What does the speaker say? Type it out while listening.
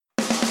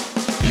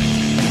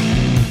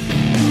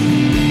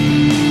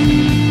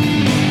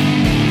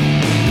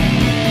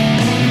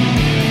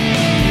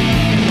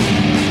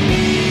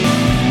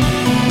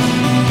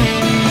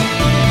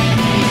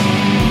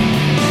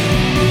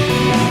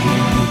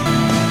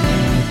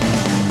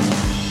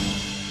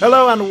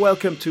Hello and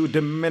welcome to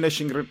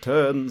Diminishing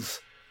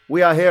Returns.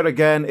 We are here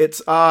again. It's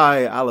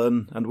I,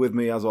 Alan, and with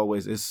me, as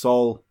always, is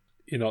Sol.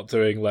 You're not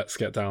doing Let's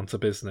Get Down to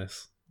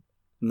Business.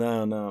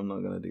 No, I'm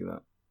not going to do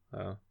that.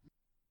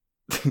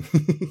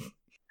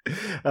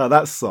 Oh.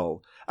 That's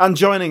Sol. And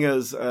joining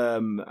us,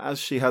 as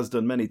she has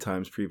done many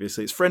times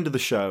previously, it's friend of the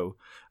show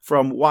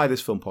from Why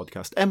This Film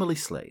Podcast, Emily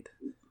Slade.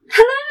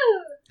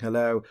 Hello!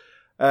 Hello.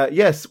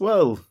 Yes,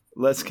 well,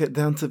 let's get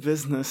down to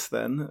business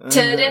then.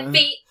 To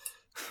defeat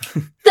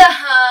the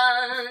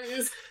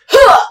Huns!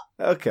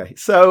 Okay,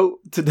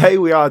 so today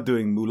we are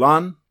doing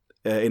Mulan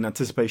in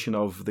anticipation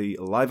of the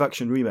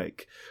live-action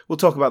remake. We'll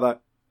talk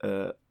about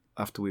that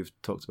after we've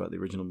talked about the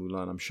original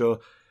Mulan, I'm sure.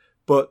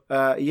 But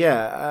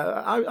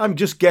I'm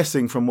just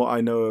guessing from what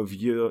I know of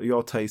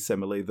your tastes,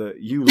 Emily,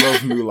 that you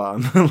love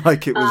Mulan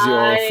like it was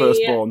your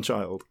firstborn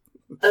child.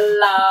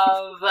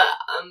 Love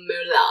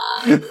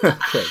Mulan.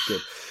 Okay,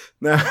 good.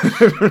 Now,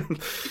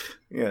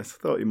 yes,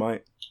 I thought you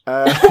might.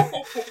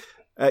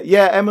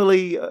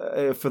 Emily,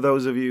 for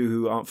those of you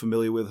who aren't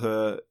familiar with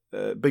her,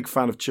 big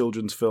fan of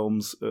children's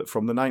films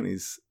from the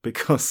 90s,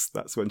 because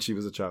that's when she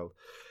was a child.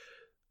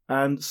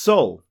 And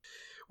Sol,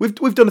 we've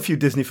done a few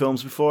Disney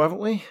films before, haven't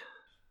we?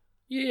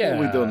 Yeah.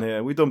 What have we done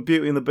here? We've done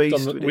Beauty and the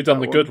Beast. We've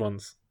done the good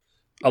ones.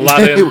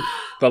 Aladdin,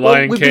 The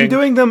Lion King. We've been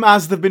doing them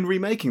as they've been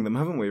remaking them,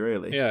 haven't we,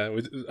 really? Yeah,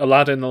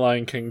 Aladdin, The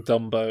Lion King,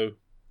 Dumbo,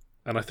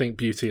 and I think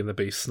Beauty and the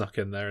Beast snuck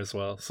in there as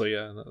well. So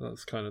yeah,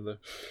 that's kind of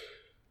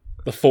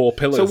the four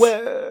pillars.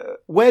 So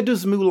where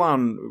does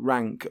Mulan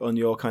rank on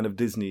your kind of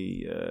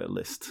Disney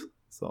list,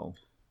 Sol?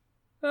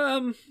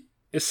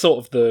 It's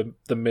sort of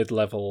the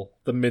mid-level,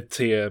 the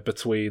mid-tier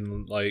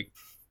between like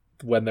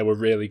when they were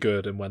really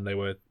good and when they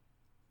were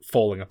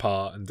falling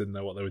apart and didn't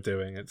know what they were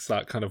doing. It's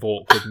that kind of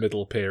awkward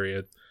middle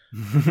period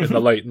in the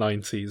late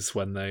 90s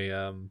when they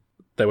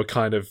were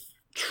kind of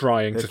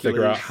trying to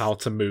figure out how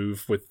to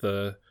move with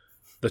the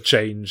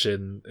change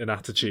in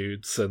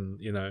attitudes,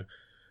 and you know,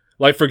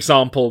 like for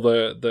example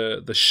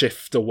the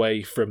shift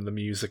away from the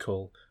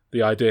musical,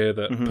 the idea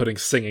that putting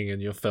singing in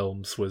your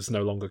films was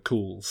no longer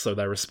cool, so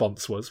their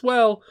response was,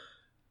 well,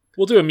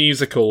 we'll do a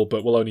musical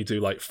but we'll only do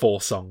like 4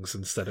 songs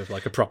instead of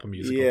like a proper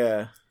musical.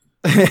 Yeah.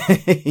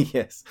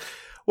 Yes.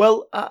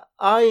 Well,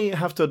 I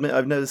have to admit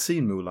I've never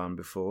seen Mulan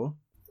before.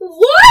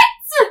 What?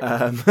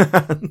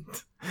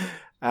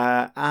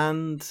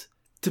 And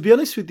to be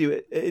honest with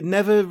you, it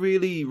never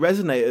really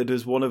resonated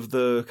as one of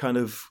the kind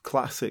of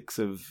classics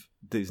of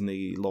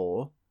Disney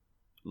lore,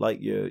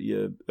 like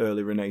your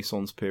early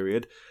Renaissance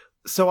period.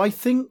 So I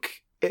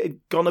think it had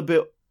gone a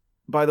bit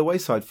by the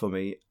wayside for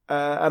me.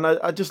 And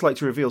I'd just like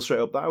to reveal straight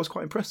up that I was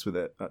quite impressed with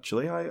it,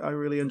 actually. I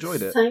really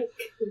enjoyed it.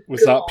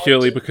 Was that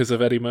purely because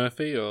of Eddie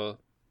Murphy, or...?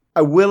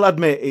 I will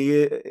admit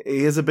he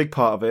is a big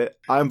part of it.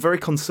 I'm very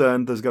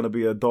concerned there's going to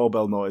be a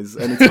doorbell noise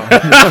anytime.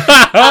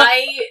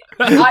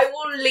 I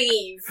will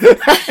leave.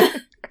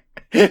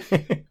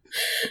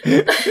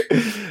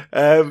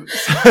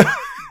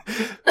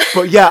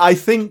 But yeah, I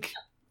think...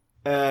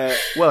 I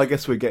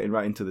guess we're getting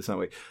right into this,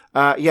 aren't we?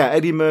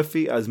 Eddie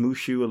Murphy as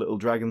Mushu, a little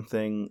dragon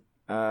thing,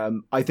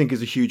 I think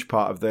is a huge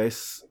part of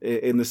this.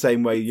 In the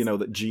same way, you know,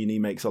 that Genie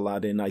makes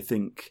Aladdin, I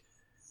think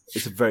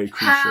it's a very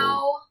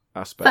crucial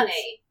aspect.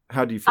 Funny.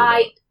 How do you feel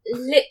about it? I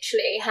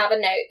literally have a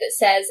note that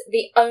says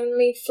the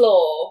only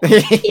flaw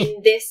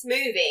in this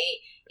movie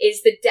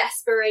is the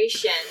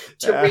desperation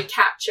to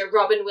recapture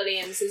Robin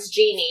Williams as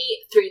Genie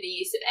through the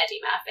use of Eddie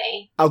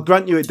Murphy. I'll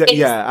grant you, it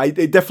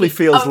definitely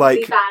feels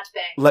like bad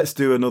thing. Let's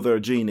do another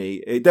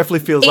Genie. It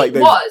definitely feels like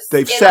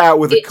they've set out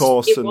with a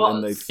course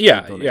and they've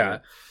done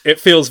it.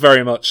 It feels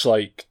very much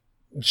like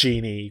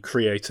Genie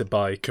created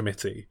by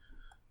committee.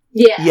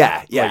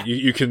 Yeah. Like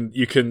you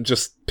can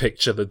just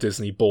picture the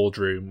Disney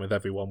boardroom with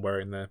everyone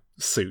wearing their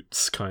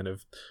suits, kind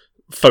of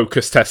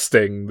focus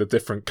testing the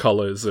different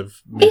colours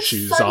of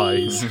Mushu's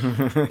eyes.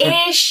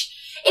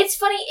 It's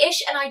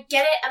funny-ish, and I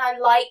get it, and I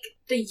like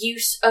the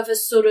use of a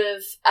sort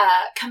of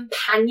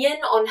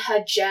companion on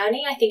her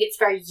journey. I think it's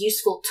a very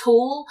useful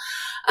tool.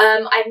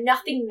 I have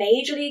nothing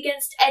majorly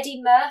against Eddie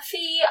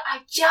Murphy.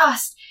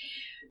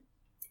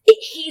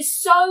 He's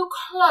so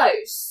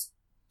close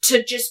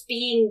to just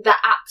being the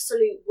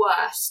absolute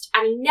worst,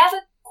 and he never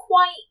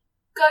quite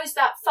goes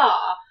that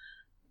far,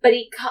 but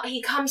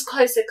he comes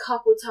close a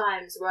couple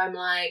times where I'm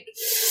like,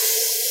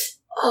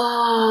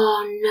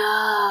 oh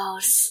no,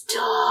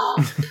 stop.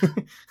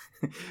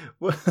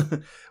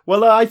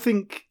 Well, I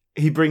think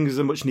he brings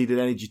a much needed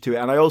energy to it,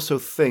 and I also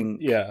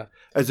think,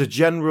 as a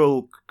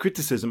general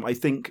criticism, I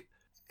think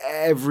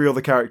every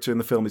other character in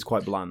the film is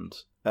quite bland.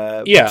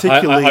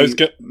 Particularly I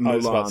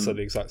was about to say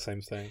the exact same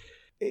thing.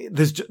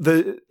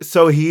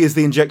 So he is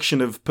the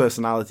injection of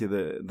personality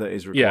that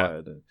is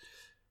required. Yeah.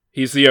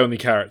 He's the only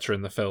character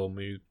in the film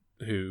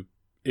who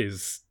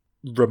is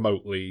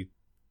remotely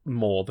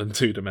more than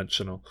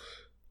 2-dimensional.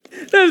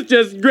 That's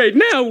just great.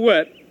 Now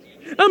what?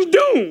 I'm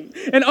doomed.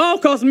 And all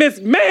cause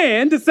Miss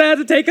Man decides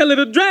to take a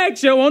little drag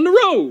show on the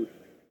road.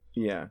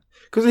 Yeah.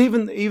 Because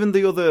even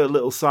the other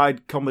little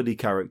side comedy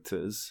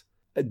characters,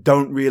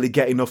 don't really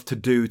get enough to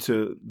do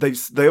to. They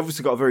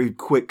obviously got a very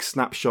quick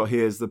snapshot.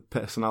 Here's the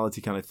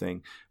personality kind of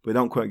thing, but they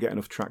don't quite get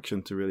enough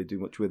traction to really do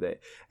much with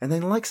it. And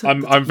then, like,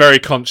 I'm very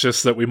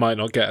conscious that we might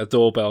not get a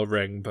doorbell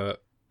ring,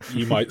 but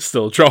you might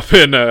still drop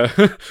in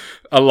a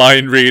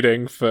line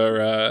reading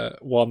for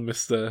one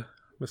Mr.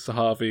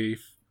 Harvey.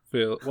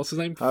 What's his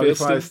name? Harvey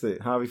Fierstein.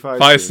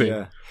 Fierstein.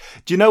 Yeah.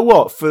 Do you know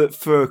what?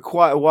 For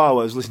quite a while,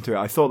 I was listening to it.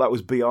 I thought that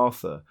was B.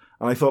 Arthur,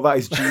 and I thought that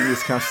is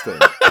genius casting.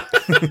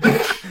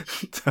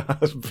 To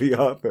have B.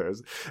 Arthur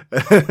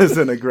as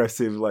an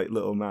aggressive, like,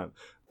 little man.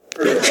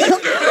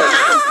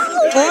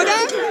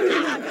 Order?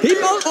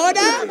 People, order?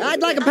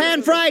 I'd like a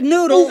pan-fried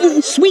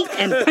noodle. Sweet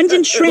and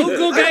pungent shrimp.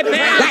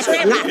 That's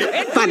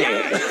not funny.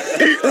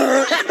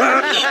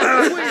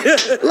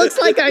 Looks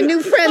like our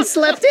new friend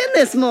slept in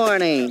this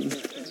morning.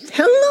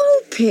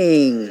 Hello,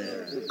 Ping.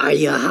 Are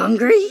you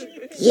hungry?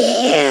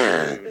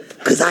 Yeah,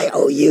 because I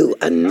owe you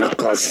a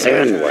knuckle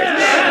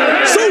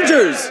sandwich.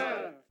 Soldiers!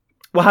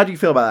 Well, how do you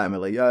feel about that,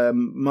 Emily?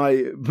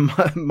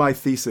 My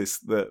thesis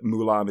that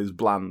Mulan is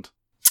bland.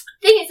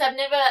 Thing is, I've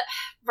never...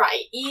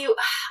 Right,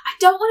 I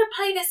don't want to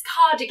play this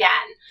card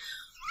again,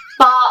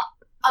 but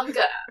I'm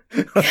gonna.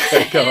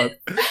 Okay, go on.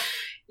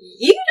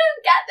 You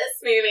don't get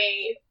this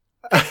movie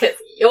because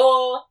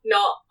you're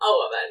not a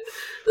woman.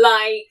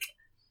 Like,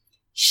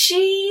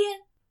 she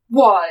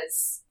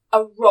was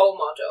a role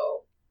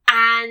model,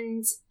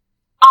 and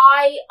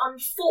I,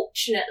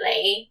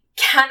 unfortunately,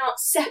 cannot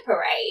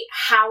separate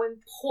how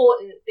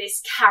important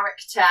this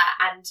character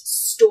and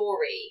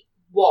story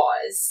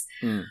was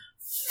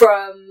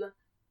from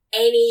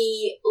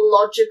any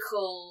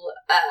logical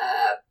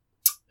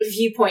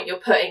viewpoint you're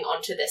putting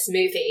onto this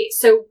movie.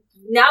 So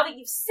now that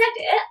you've said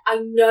it, I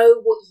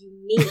know what you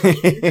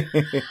mean.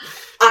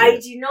 I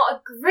do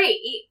not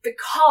agree,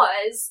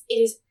 because it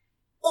is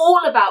all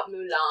about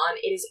Mulan.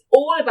 It is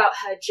all about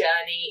her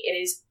journey. It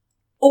is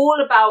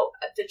all about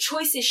the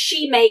choices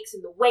she makes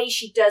and the way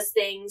she does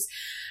things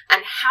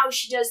and how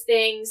she does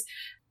things.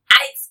 And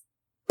it's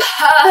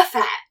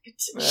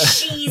perfect.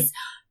 She's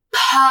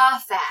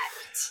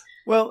perfect.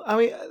 Well, I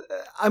mean,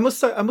 I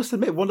must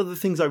admit, one of the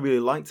things I really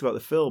liked about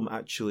the film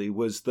actually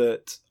was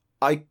that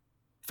I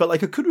felt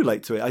like I could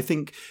relate to it. I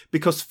think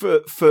because for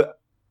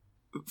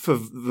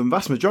the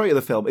vast majority of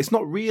the film, it's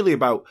not really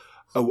about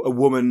a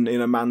woman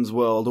in a man's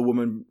world, a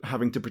woman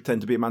having to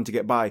pretend to be a man to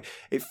get by.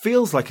 It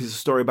feels like it's a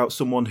story about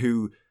someone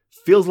who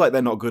feels like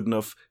they're not good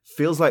enough,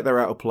 feels like they're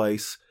out of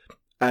place,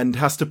 and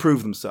has to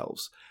prove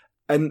themselves.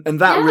 And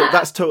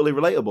that's totally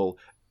relatable.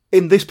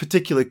 In this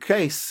particular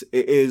case,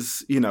 it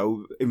is,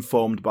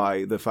 informed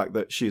by the fact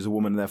that she is a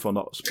woman and therefore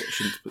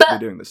shouldn't be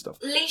doing this stuff.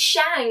 Li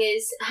Shang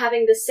is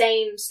having the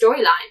same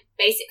storyline,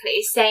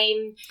 basically.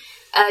 Same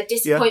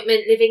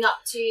disappointment, living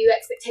up to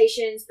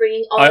expectations,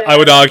 bringing honor. I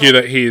would argue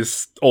that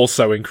he's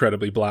also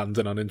incredibly bland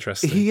and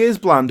uninteresting. He is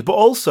bland, but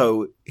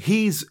also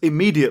he's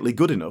immediately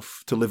good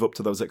enough to live up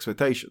to those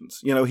expectations.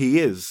 He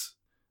is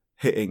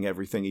hitting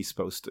everything he's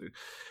supposed to.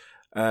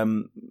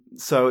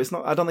 So it's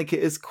not. I don't think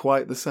it is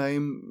quite the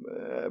same,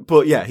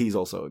 but yeah, he's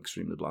also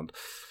extremely bland.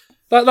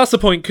 That's the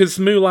point, because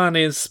Mulan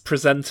is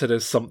presented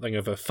as something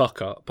of a fuck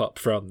up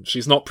front.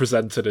 She's not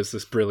presented as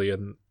this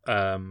brilliant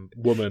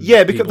woman.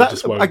 Yeah,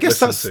 because I guess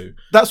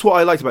that's what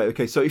I liked about it.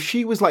 Okay, so if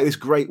she was like this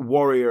great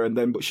warrior,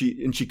 but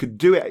she could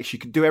do it, she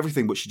could do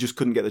everything, but she just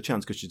couldn't get the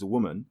chance because she's a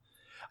woman.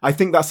 I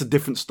think that's a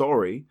different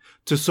story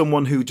to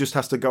someone who just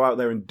has to go out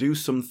there and do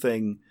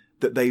something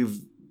that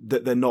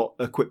they're not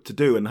equipped to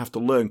do and have to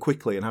learn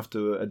quickly and have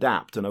to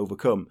adapt and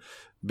overcome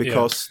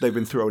because they've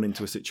been thrown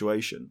into a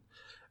situation.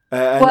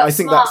 And I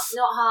think smart, that's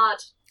not hard.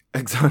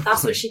 Exactly.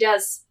 That's what she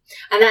does.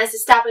 And that is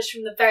established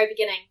from the very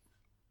beginning.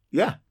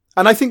 Yeah.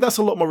 And I think that's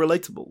a lot more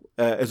relatable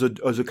as a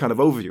kind of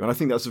overview. And I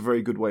think that's a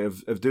very good way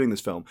of doing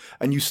this film.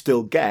 And you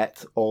still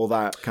get all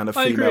that kind of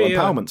female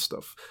empowerment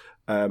stuff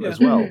as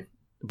well. Mm-hmm.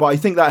 But I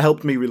think that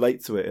helped me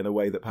relate to it in a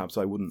way that perhaps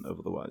I wouldn't have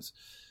otherwise.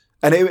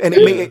 And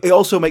it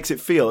also makes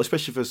it feel,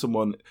 especially for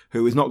someone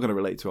who is not going to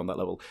relate to it on that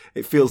level,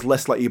 it feels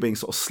less like you're being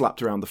sort of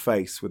slapped around the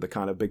face with a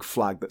kind of big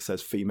flag that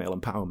says female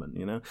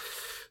empowerment,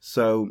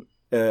 So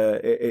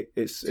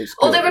it's good.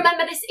 Although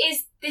remember,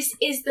 this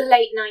is the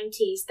late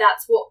 90s.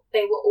 That's what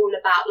they were all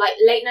about. Like,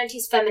 late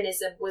 90s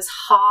feminism was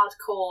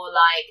hardcore,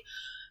 like,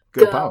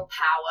 girl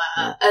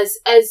power. Yeah.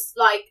 As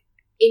like,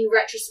 in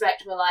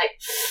retrospect, we're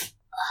like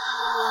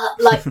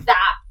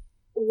that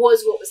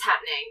was what was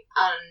happening,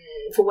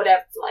 for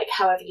whatever, like,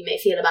 however you may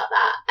feel about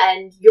that.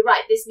 And you're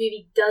right, this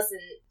movie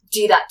doesn't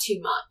do that too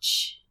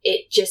much.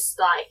 It just,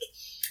 like,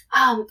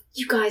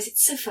 you guys,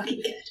 it's so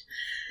fucking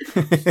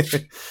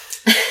good.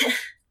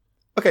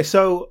 Okay,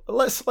 so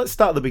let's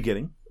start at the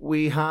beginning.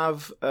 We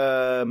have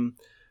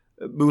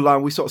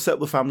Mulan. We sort of set up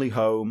the family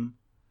home.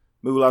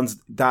 Mulan's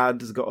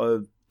dad has got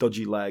a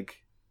dodgy leg.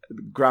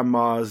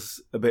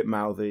 Grandma's a bit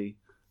mouthy.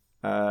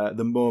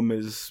 The mum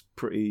is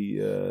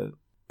pretty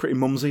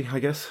mumsy, I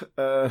guess.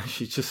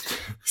 She's just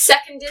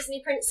second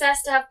Disney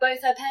princess to have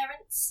both her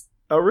parents.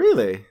 Oh,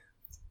 really?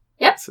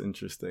 Yep. That's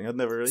interesting. I'd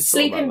never really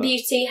Sleeping thought about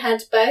Beauty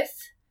had both.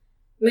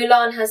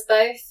 Mulan has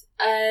both.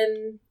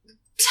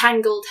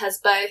 Tangled has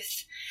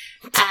both,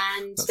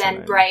 and That's then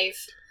amazing. Brave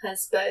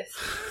has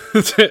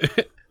both.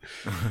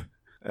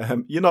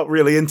 You're not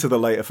really into the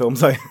later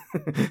films, are you?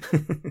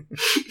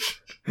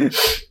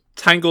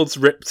 Tangled's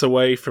ripped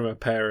away from her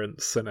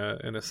parents in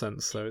a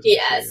sense, though. Isn't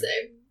Yeah, she? so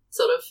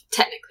sort of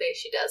technically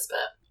she does, but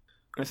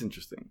That's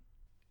interesting.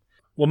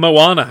 Well,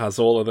 Moana has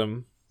all of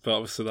them, but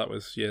obviously that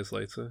was years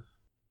later.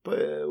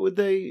 But would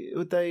they?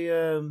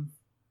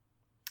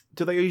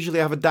 Do they usually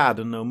have a dad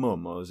and no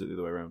mum, or is it the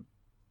other way around?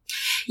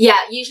 yeah,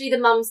 usually the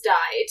mums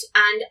died.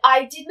 And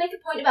I did make a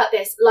point about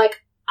this.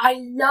 Like, I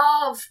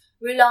love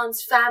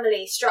Mulan's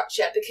family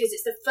structure because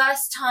it's the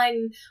first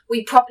time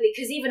we properly,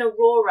 because even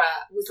Aurora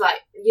was like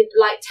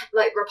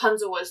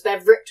Rapunzel was,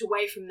 they're ripped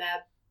away from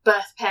their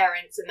birth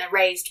parents and they're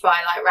raised by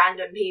like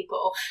random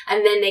people,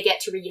 and then they get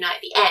to reunite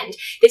at the end.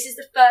 This is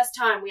the first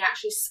time we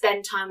actually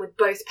spend time with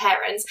both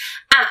parents,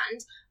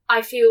 and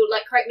I feel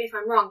like, correct me if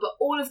I'm wrong, but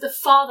all of the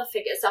father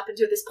figures up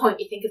until this point,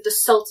 you think of the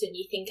Sultan,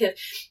 you think of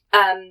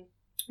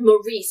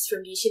Maurice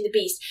from Beauty and the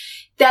Beast,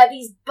 they're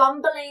these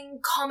bumbling,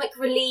 comic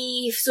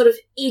relief, sort of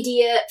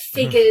idiot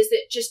figures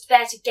that just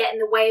there to get in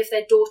the way of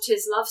their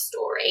daughter's love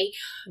story.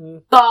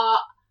 But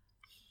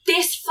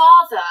this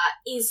father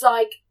is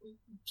like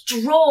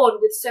drawn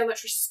with so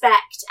much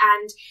respect,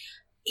 and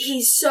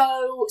he's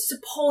so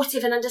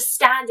supportive and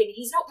understanding.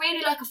 He's not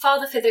really like a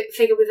father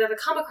figure we've ever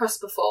come across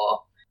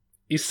before.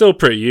 He's still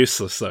pretty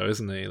useless, though,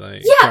 isn't he?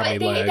 Like, Yeah, Granny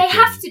but Leg they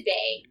have and- to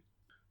be.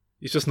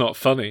 He's just not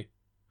funny.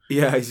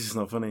 Yeah, he's just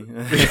not funny.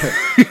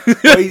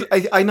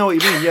 I know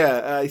what you mean.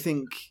 Yeah, I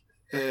think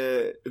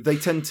they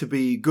tend to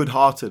be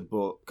good-hearted,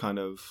 but kind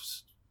of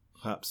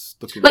perhaps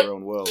stuck in Like, their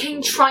own world. a King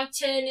little bit.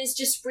 Triton is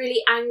just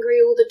really angry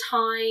all the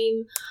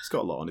time. He's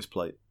got a lot on his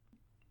plate.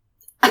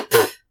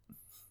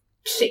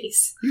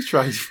 Please. You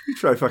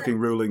try fucking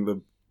ruling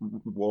the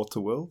water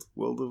world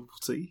of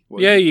sea.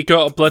 What- Yeah, you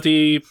got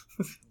bloody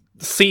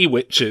sea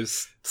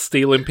witches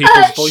stealing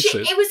people's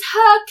voices. It was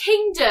her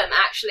kingdom,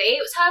 actually.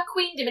 It was her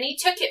queendom, and he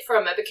took it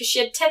from her because she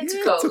had Yeah,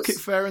 tentacles. took it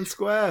fair and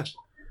square.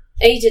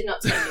 He did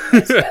not take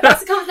it.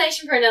 That's a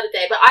conversation for another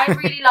day. But I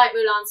really like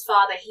Mulan's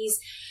father. He's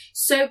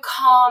so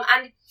calm,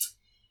 and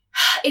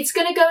it's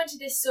going to go into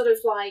this sort of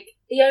like,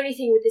 the only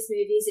thing with this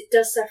movie is it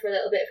does suffer a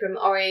little bit from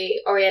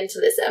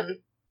Orientalism.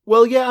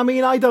 Well, yeah, I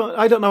mean, I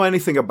don't know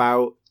anything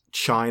about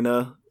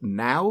China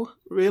now,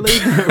 really.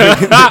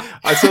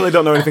 I certainly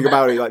don't know anything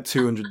about it like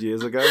 200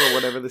 years ago or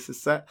whatever this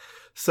is set.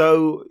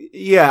 So,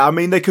 yeah, I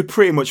mean, they could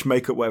pretty much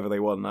make up whatever they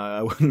want.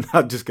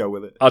 I'd just go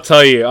with it. I'll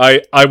tell you,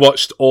 I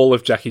watched all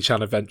of Jackie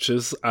Chan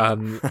Adventures,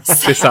 and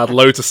this had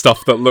loads of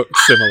stuff that looked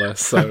similar,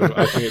 so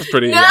I think it's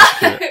pretty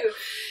accurate.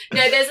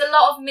 No, there's a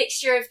lot of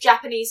mixture of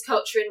Japanese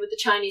culture in with the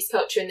Chinese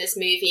culture in this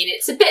movie, and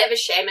it's a bit of a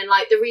shame. And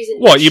like the reason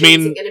What, Nick you Shaw mean?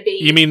 isn't gonna be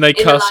You mean they in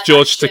the cast live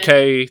George action,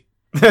 Takei,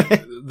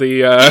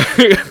 the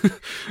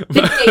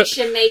the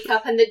geisha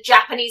makeup and the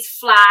Japanese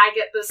flag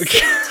at the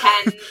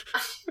tent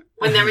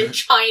when they're in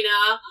China,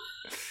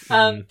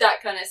 that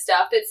kind of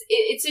stuff.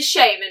 It's a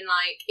shame, and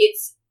like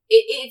it's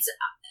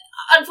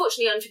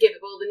unfortunately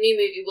unforgivable. The new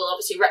movie will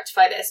obviously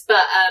rectify this,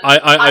 but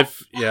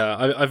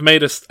I've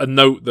made a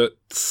note that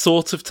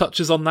sort of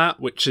touches on that,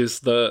 which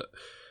is that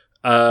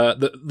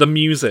the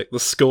music, the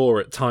score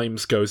at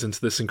times goes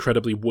into this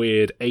incredibly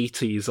weird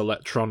 80s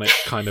electronic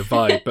kind of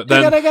vibe, but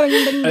then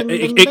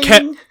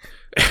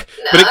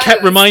it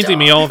kept reminding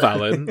me of,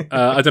 Alan,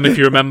 I don't know if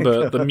you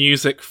remember the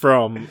music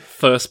from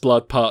First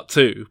Blood Part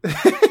 2,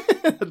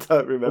 I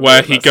don't remember.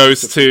 where he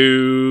goes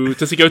to...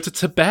 Does he go to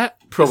Tibet?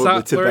 Probably Is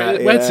that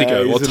Tibet. where does he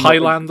go? Or He's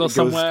Thailand or he goes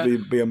somewhere? to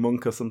be a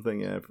monk or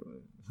something, yeah.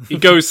 He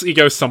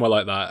goes somewhere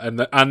like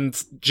that,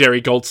 and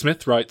Jerry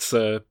Goldsmith writes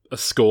a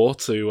score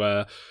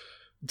to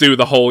do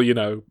the whole,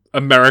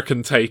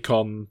 American take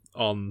on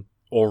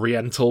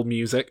Oriental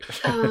music,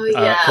 oh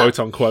yeah, quote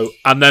unquote.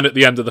 And then at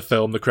the end of the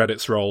film, the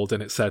credits rolled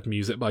and it said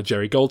music by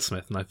Jerry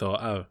Goldsmith, and I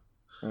thought,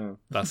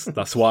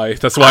 that's why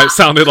it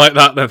sounded like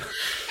that then.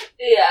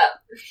 yeah.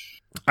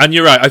 And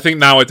you're right. I think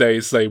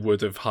nowadays they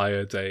would have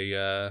hired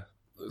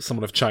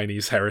someone of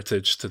Chinese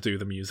heritage to do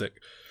the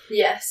music.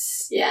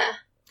 Yes, yeah.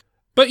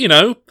 But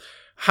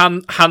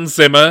Hans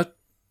Zimmer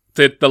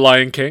did The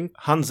Lion King.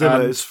 Hans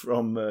Zimmer is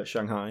from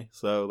Shanghai,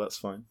 so that's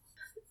fine.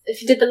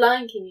 If you did The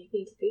Lion King, you'd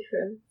need to be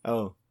from...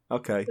 Oh,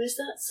 okay. Where's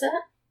that set?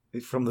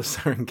 It's from the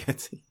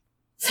Serengeti.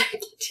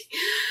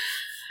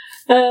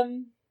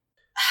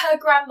 Her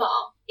grandma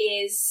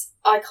is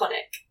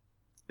iconic.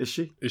 Is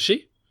she? Is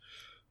she?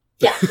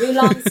 Yeah,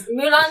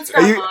 Mulan's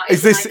grandma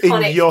Is this an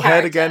iconic in your head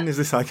character. again? Is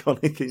this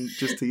iconic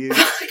just to you?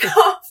 Fuck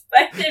off,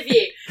 both of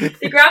you.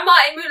 The grandma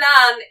in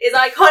Mulan is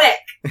iconic,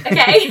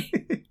 okay?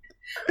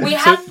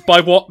 So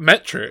by what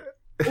metric?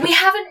 We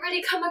haven't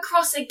really come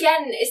across,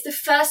 again, it's the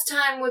first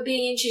time we're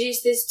being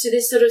introduced to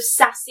this sort of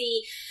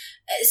sassy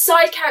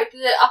side character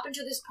that up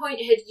until this point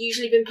had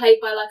usually been played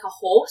by like a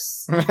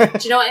horse. Do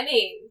you know what I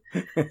mean?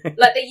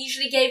 Like they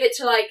usually gave it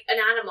to like an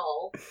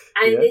animal,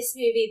 and in this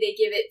movie they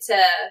give it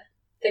to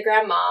the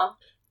grandma.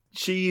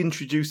 She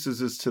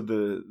introduces us to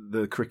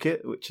the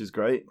cricket, which is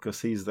great because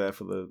he's there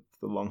for the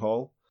long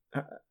haul.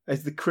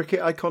 Is the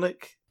cricket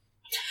iconic?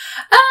 I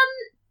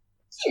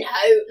You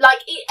know, like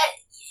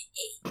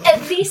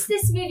at least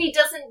this movie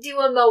doesn't do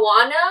a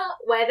Moana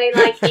where they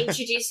like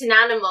introduce an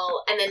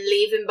animal and then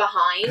leave him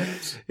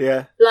behind.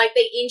 Yeah. Like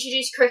they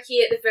introduce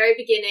Cricky at the very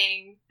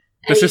beginning.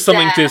 This is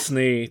something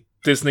there.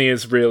 Disney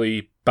is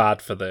really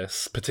bad for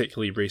this,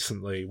 particularly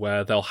recently,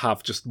 where they'll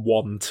have just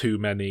one too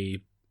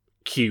many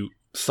cute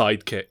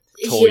sidekick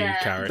toy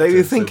characters. They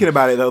were thinking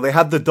about it though. They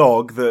had the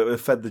dog that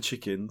fed the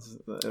chickens.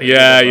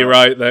 Yeah, you're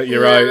right.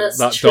 You're right. That's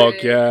That true. dog.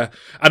 Yeah,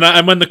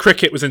 and when the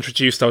cricket was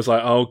introduced, I was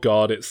like, oh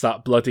god, it's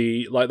that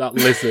bloody like that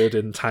lizard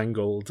in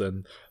Tangled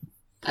and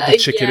the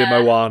chicken in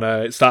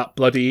Moana. It's that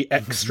bloody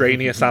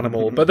extraneous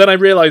animal. But then I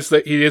realised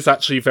that he is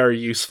actually very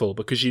useful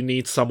because you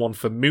need someone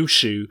for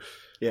Mushu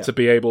to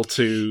be able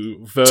to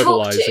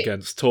verbalize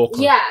against talk.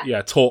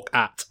 Talk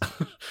at.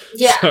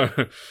 Yeah.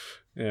 So,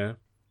 yeah.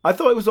 I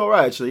thought it was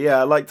alright actually. Yeah,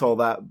 I liked all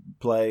that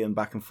play and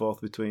back and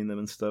forth between them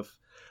and stuff.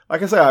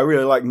 Like I say, I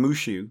really like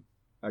Mushu.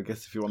 I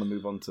guess if you want to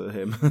move on to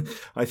him,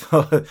 I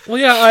thought. Well,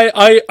 yeah,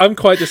 I'm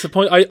quite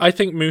disappointed. I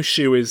think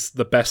Mushu is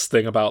the best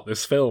thing about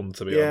this film,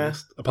 to be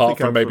honest. Apart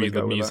from maybe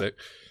the music.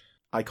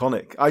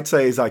 Iconic. I'd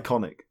say he's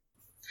iconic.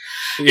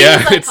 Yeah,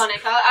 he's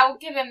iconic. I will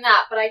give him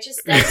that. But I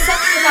just there's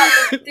something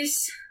about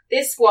this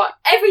what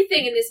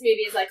everything in this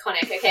movie is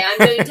iconic. Okay, I'm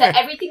going to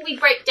everything we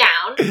break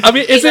down. I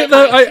mean, is it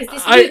though?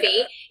 This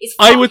movie is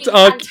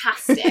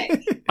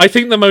fantastic. I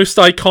think the most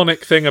iconic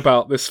thing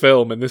about this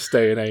film in this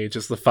day and age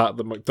is the fact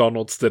that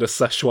McDonald's did a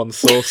Szechuan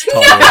sauce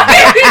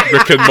tie.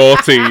 Rick and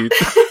Morty.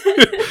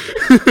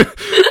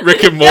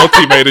 Rick and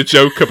Morty made a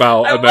joke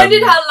about. I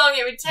wondered how long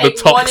it would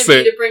take one of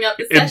you to bring up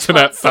the Szechuan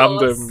internet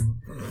sauce. fandom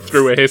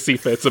threw a hissy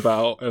fit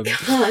about. And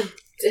God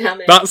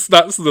damn it! That's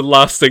the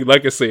lasting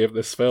legacy of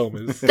this film.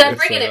 They're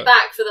bringing it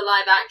back for the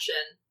live action.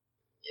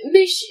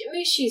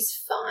 Mushu's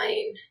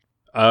fine.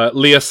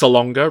 Lea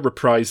Salonga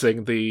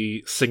reprising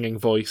the singing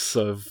voice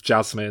of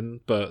Jasmine,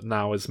 but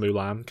now as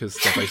Mulan, because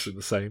they're basically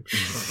the same.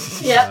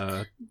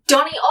 Yeah.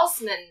 Donny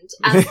Osmond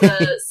as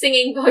the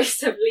singing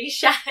voice of Li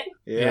Shang.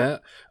 Yeah.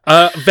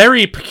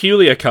 Very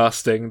peculiar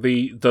casting.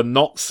 The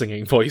not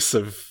singing voice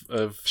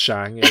of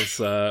Shang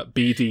is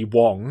B.D.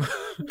 Wong.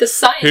 The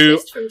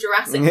scientist from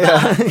Jurassic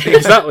Park.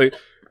 Exactly.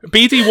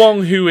 B.D.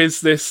 Wong, who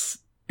is this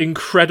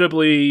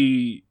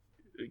incredibly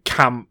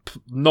camp,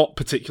 not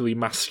particularly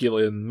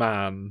masculine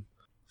man.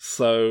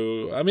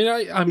 So, I mean,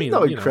 he's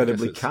not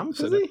incredibly camp,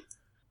 is he?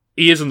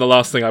 He isn't the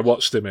last thing I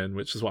watched him in,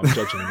 which is what I'm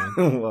judging him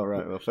on. All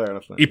right, well, fair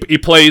enough then. He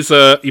plays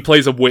a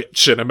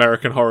witch in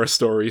American Horror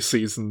Story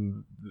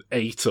season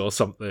 8 or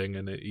something,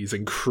 and he's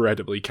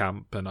incredibly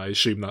camp, and I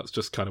assume that's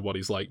just kind of what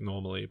he's like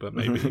normally, but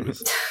maybe he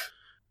was.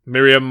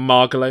 Miriam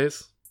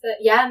Margolyes?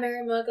 Yeah,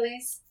 Miriam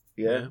Margolyes.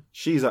 Yeah,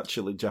 she's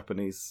actually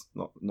Japanese,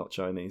 not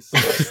Chinese.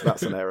 So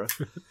that's an error.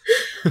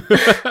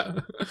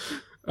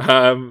 But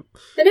no,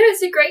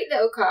 it's a great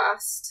little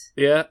cast.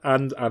 Yeah,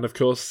 and of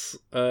course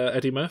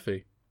Eddie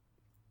Murphy.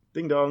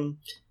 Ding dong.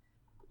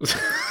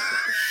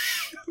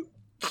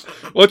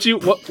 What do you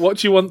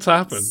want to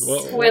happen?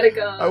 Swear to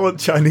God. I want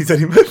Chinese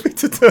Eddie Murphy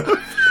to turn.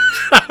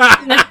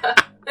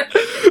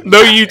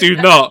 No, you do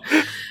not.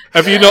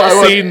 Have you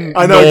not seen?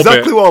 I know Norbit?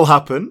 exactly what will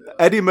happen.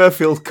 Eddie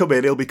Murphy will come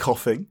in. He'll be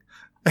coughing.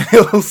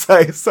 He'll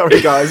say,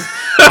 "Sorry, guys,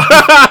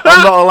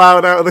 I'm not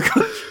allowed out of the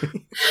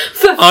country."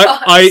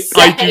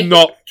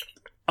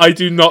 I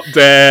do not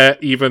dare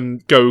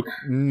even go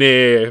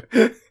near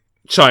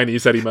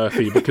Chinese Eddie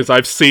Murphy because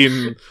I've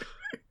seen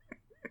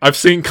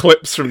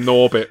clips from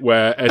Norbit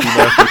where Eddie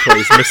Murphy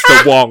plays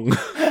Mr. Wong.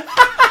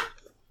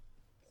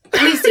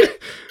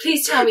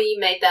 Please tell me you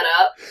made that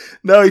up.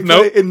 No,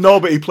 in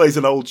Norbit he plays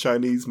an old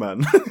Chinese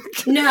man.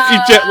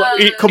 No,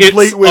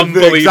 complete with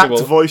the exact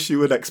voice you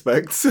would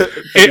expect.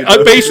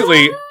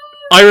 Basically,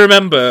 I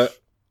remember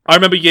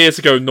years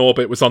ago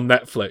Norbit was on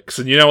Netflix,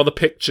 and you know all the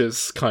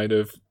pictures kind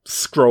of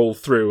scroll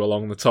through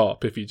along the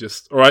top if you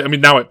just... Alright, I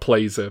mean, now it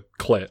plays a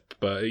clip,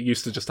 but it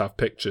used to just have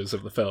pictures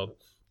of the film.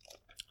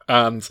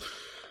 And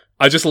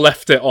I just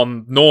left it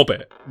on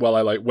Norbit while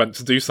I went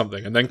to do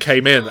something, and then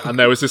came in, and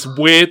there was this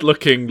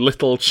weird-looking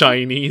little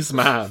Chinese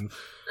man.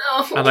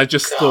 And I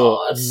just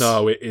thought,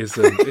 no, it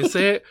isn't. Is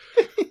it?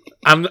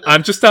 And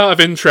I'm just out of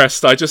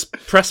interest. I just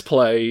pressed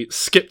play,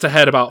 skipped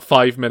ahead about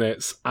 5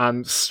 minutes,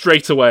 and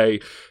straight away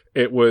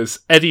it was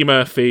Eddie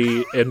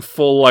Murphy in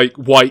full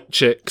white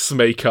chicks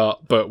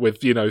makeup, but with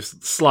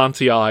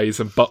slanty eyes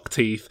and buck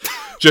teeth,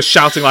 just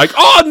shouting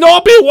 "Oh,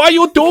 Norbit, what are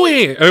you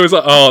doing?" And it was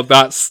oh,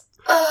 that's.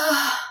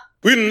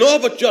 We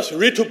Norbit just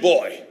little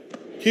boy.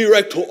 He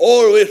like to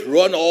always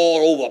run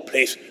all over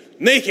place,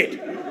 naked,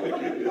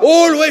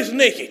 always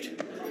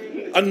naked.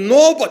 And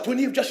Norbit, when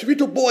he was just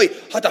little boy,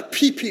 had a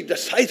pee-pee the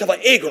size of an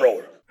egg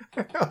roll.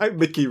 Like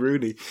Mickey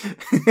Rooney.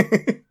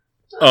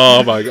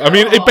 Oh my god. I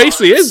mean, it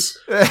basically is.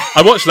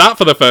 I watched that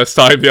for the first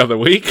time the other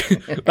week.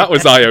 That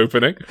was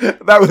eye-opening.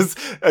 That was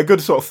a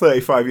good sort of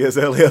 35 years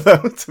earlier,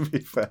 though, to be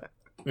fair.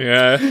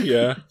 Yeah.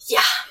 Yeah.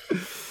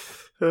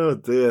 Oh,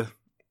 dear.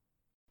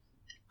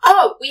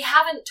 Oh, we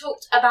haven't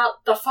talked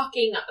about the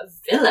fucking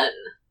villain.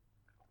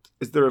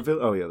 Is there a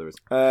villain? Oh, yeah, there is.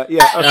 Yeah,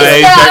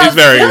 he's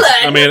very. Villain?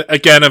 I mean,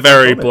 again, a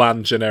very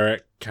bland,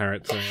 generic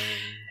character.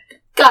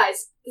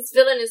 Guys, this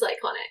villain is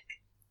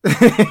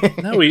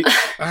iconic. No, he.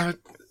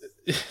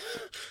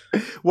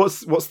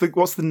 What's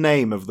the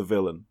name of the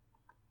villain?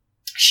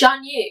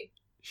 Shan Yu.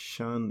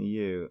 Shan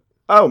Yu.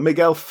 Oh,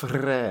 Miguel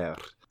Ferrer.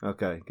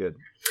 Okay, good.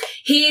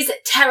 He's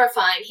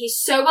terrifying. He's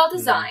so well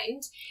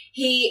designed.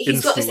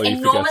 He's got this Instantly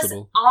enormous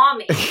forgettable.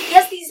 army. He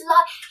has these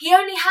he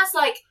only has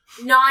like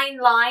 9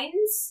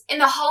 lines in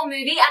the whole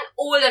movie, and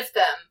all of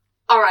them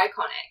are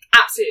iconic.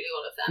 Absolutely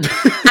all of them.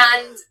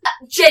 And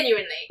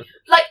genuinely,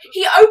 like,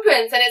 he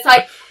opens and it's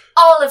like,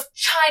 all of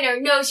China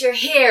knows you're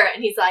here,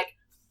 and he's like,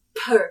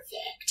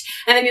 perfect.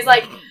 And then he's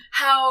like,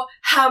 how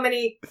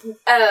many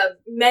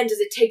men does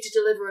it take to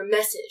deliver a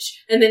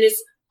message? And then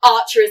his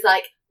archer is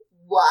like,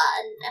 1.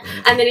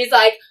 And then he's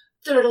like,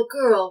 the little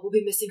girl will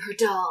be missing her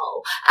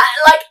doll.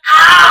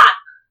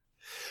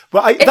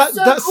 But that's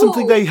so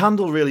something cool. they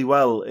handle really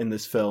well in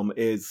this film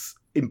is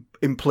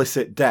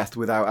implicit death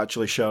without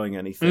actually showing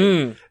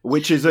anything,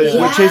 which is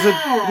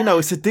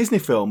it's a Disney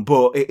film,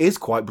 but it is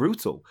quite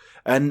brutal.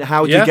 And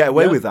how do you get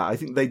away with that? I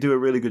think they do a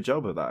really good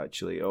job of that,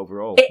 actually,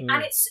 overall.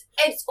 And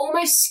it's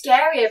almost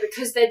scarier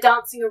because they're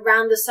dancing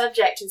around the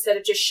subject instead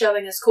of just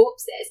showing us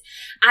corpses.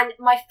 And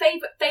my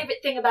favourite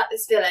thing about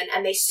this villain,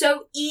 and they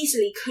so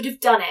easily could have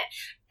done it,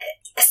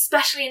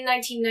 especially in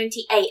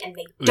 1998, and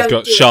they He's don't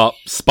got do sharp,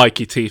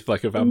 spiky teeth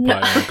like a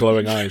vampire No. and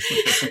glowing eyes.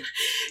 it.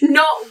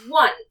 Not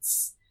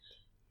once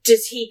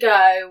does he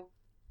go,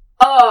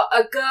 oh,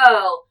 a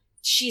girl.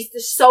 She's the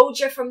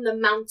soldier from the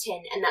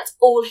mountain, and that's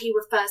all he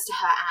refers to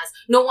her as.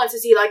 Not once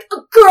is he like, a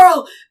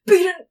girl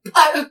beaten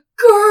by a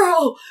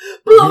girl,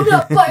 blown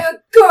up by a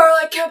girl.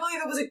 I can't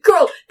believe it was a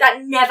girl.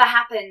 That never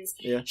happens.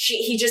 Yeah.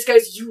 He just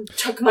goes, you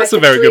took my That's a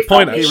very victory good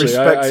point, from me." He actually.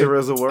 respects her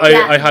as a worker.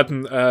 I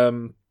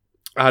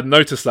hadn't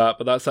noticed that,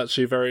 but that's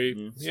actually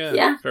very,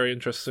 Yeah. very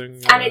interesting.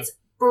 And it's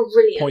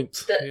brilliant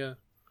point. that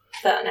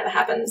that never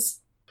happens.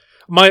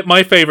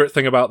 My favourite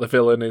thing about the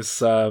villain is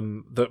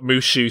that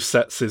Mushu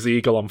sets his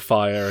eagle on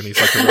fire and he's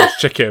like a roast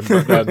chicken,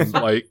 but then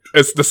like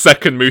as the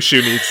second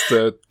Mushu needs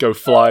to go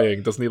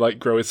flying, doesn't he like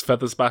grow his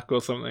feathers back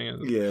or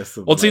something? Yeah,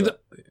 Well, see,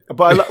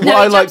 but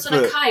No, he jumps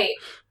on a kite.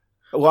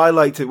 Well, I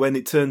liked it when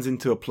it turns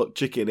into a plucked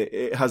chicken.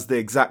 It has the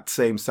exact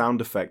same sound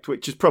effect,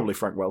 which is probably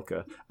Frank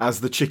Welker, as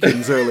the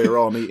chickens earlier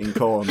on eating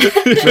corn. Like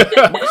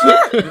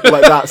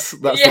that's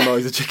the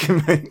noise a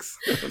chicken makes.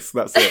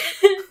 That's it.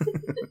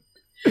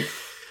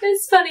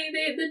 It's funny,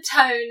 the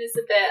tone is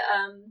a bit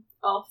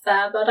off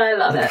there, but I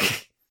love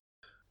it.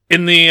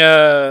 In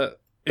the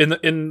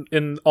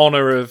in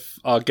honor of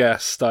our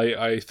guest,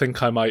 I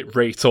think I might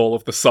rate all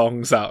of the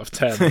songs out of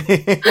 10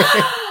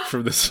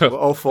 from this film.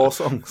 All 4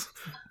 songs.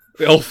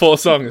 All 4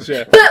 songs,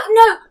 yeah. But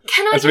no,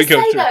 can I As just we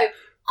go say through. though,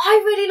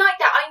 I really like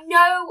that. I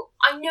know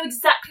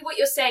exactly what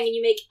you're saying, and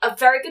you make a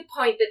very good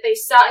point that they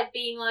started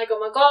being like, oh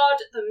my god,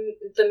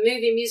 the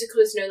movie musical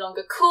is no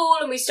longer cool,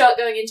 and we start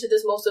going into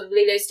this more sort of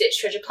Lilo Stitch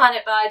Treasure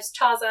Planet vibes,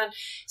 Tarzan,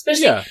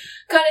 especially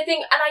kind of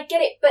thing, and I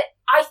get it, but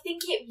I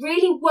think it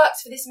really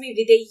works for this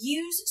movie. They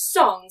use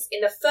songs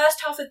in the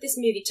first half of this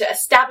movie to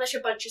establish a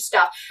bunch of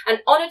stuff,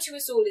 and Honor to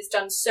Us All is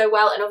done so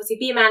well, and obviously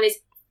Be a Man is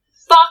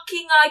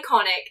fucking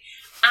iconic,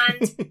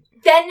 and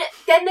then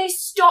they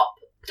stop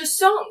the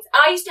songs.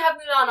 I used to have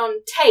Mulan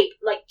on tape,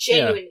 like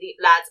genuinely,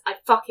 lads. I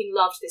fucking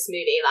loved this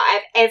movie. Like I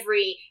have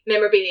every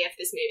memorabilia of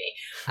this movie.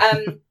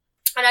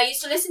 And I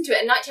used to listen to it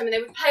at night time, and they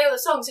would play all the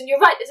songs. And you're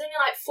right, there's only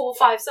like 4 or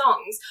 5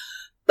 songs,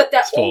 but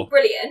they're all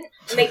brilliant,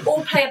 and they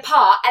all play a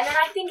part. And then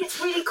I think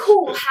it's really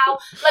cool how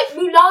like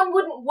Mulan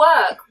wouldn't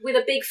work with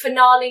a big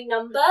finale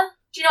number.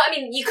 Do you know what I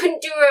mean? You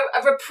couldn't do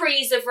a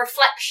reprise of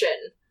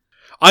Reflection.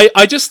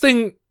 I just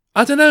think,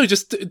 I don't know,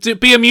 just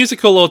be a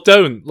musical or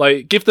don't.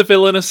 Like, give the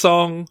villain a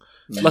song.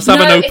 Let's have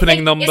an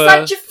opening number. It's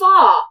like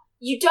Jafar.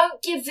 You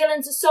don't give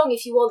villains a song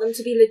if you want them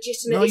to be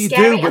legitimately No, you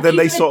scary. do, but then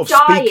they sort of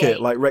speak it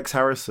like Rex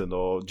Harrison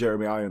or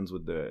Jeremy Irons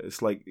would do it.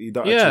 It's like you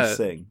don't actually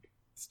sing.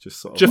 It's just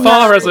sort of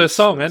Jafar has a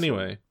song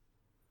anyway.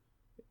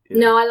 Yeah.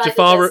 No, I like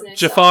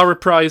Jafar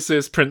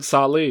reprises Prince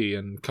Ali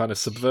and kind of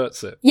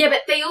subverts it. Yeah,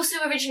 but they also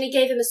originally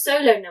gave him a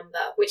solo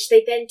number, which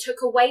they then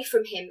took away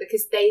from him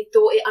because they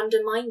thought it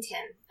undermined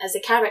him as a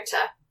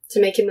character. To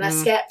make him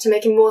to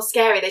make him more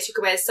scary, they took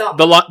away his song.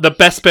 The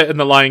best bit in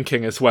The Lion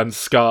King is when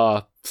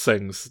Scar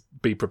sings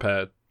 "Be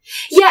Prepared."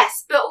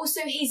 Yes, but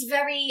also he's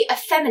very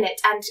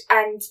effeminate and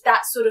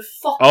that sort of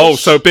foppish. Oh,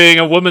 so being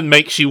a woman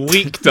makes you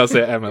weak, does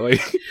it, Emily?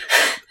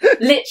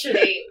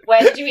 Literally,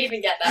 where did you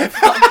even get that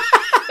from?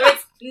 There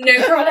is no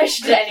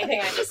correlation to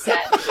anything I just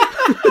said.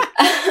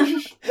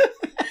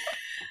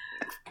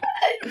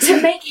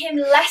 To make him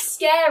less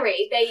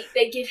scary,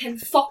 they give him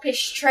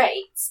foppish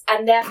traits,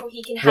 and therefore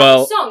he can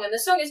have a song, and the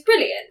song is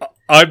brilliant.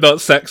 I'm not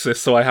sexist,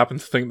 so I happen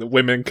to think that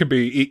women can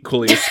be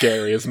equally as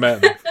scary as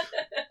men. So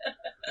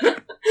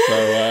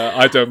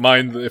I don't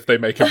mind if they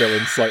make a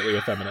villain slightly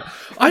effeminate.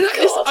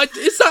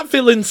 Is that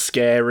villain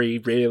scary,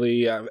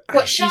 really?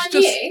 What, Shan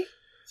Yu?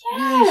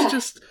 Yeah,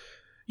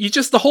 he's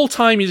just the whole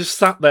time you just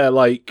sat there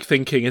like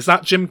thinking, is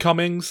that Jim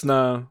Cummings?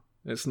 No.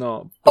 It's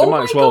not, but it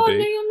might as well God, be.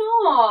 No, you're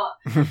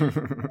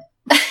not.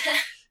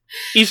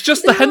 He's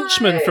just the No.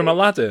 henchman from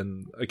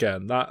Aladdin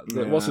again.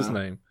 What's his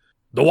name?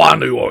 The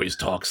one who always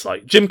talks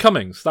like Jim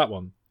Cummings. That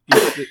one.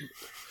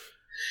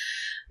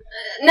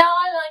 No,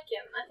 I like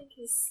him. I think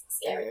he's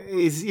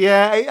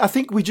scary. I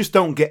think we just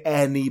don't get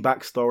any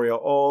backstory at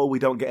all. We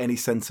don't get any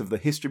sense of the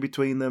history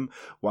between them,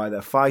 why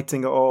they're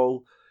fighting at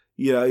all.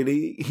 You know,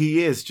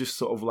 he is just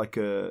sort of like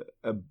a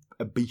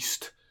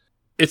beast.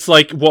 It's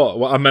like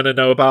what I'm meant to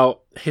know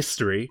about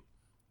history.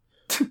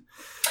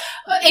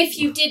 If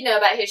you did know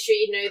about history,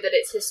 you'd know that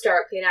it's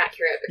historically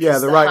inaccurate because Yeah,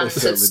 the writers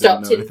Huns have certainly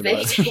stopped didn't know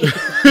anything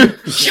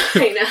invading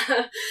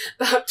China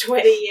about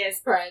 20 years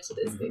prior to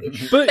this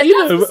movie. But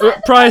you know,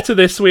 prior to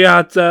this, we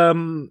had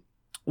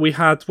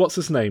what's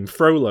his name,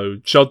 Frollo,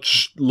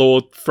 Judge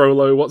Lord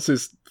Frollo. What's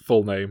his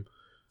full name?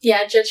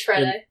 Yeah, Judge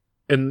Frollo.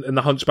 In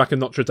The Hunchback of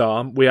Notre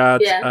Dame, we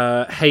had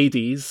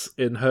Hades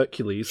in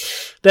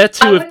Hercules. They're I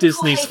two of wouldn't call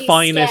Disney's Hades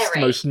finest,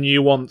 scary. most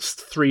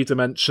nuanced,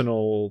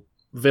 three-dimensional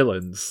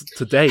villains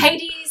to date.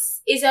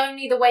 Hades is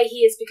only the way he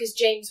is because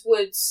James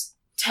Woods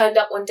turned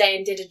up one day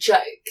and did a joke,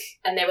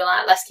 and they were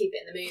like, "Let's keep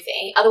it in the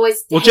movie."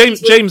 Otherwise, Well,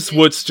 James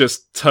Woods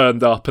just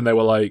turned up, and they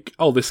were like,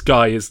 "Oh, this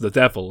guy is the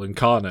devil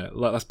incarnate.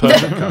 That's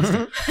perfect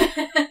casting."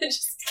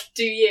 Just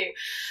do you.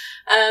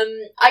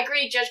 I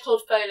agree. Judge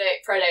Claude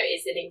Frollo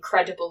is an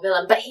incredible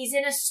villain, but he's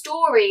in a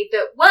story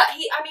that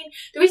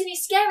the reason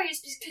he's scary is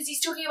because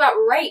he's talking about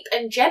rape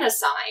and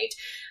genocide,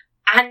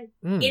 and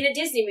in a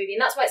Disney movie,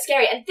 and that's why it's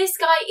scary. And this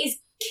guy is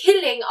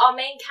killing our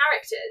main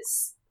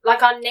characters,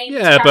 like our named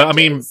characters. Yeah, but I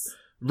mean,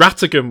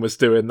 Rattigan was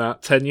doing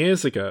that 10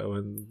 years ago,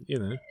 and you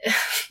know,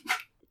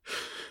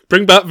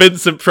 bring back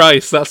Vincent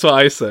Price. That's what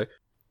I say.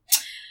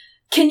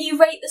 Can you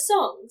rate the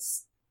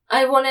songs?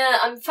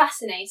 I'm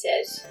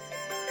fascinated.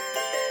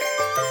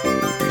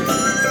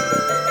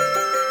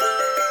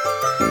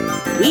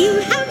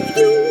 We'll have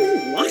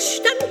you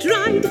washed and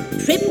dried,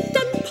 trimmed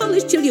and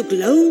polished till you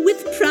glow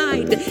with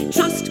pride.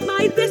 Trust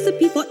my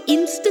recipe for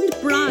instant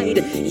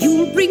bride.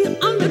 You'll bring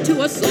honor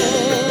to us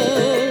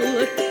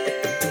all.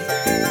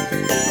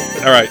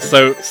 All right,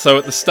 so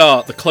at the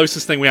start, the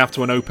closest thing we have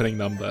to an opening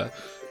number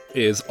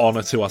is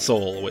 "Honor to Us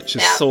All," which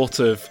is sort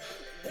of,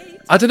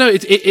 I don't know,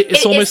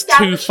 it's almost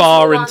too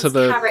far into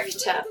the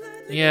character.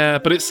 Yeah,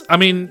 but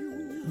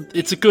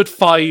it's a good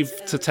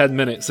 5 to 10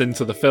 minutes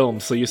into the film,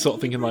 so you're sort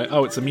of thinking like,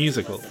 oh, it's a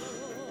musical.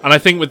 And I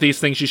think with these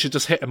things, you should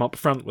just hit them up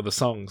front with a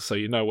song, so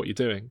you know what you're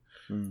doing.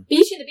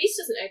 Beauty and the Beast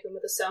doesn't open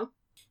with a song.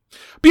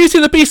 Beauty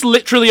and the Beast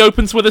literally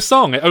opens with a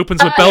song. It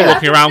opens with Belle yeah.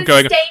 walking around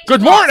going, Stained "Good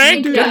glass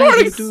morning, windows. good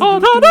morning." Oh,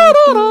 da, da,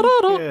 da, da,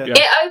 da. Yeah. Yeah.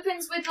 It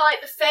opens with like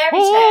the fairy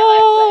tale,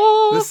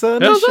 I The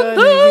sun is Isn't shining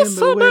in this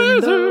the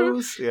amazing?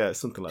 windows. Yeah,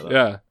 something like that.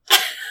 Yeah.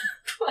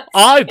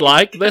 I'd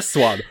like this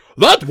one.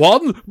 That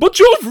one, but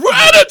you've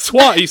read it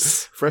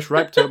twice. Fresh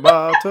ripe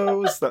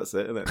tomatoes. That's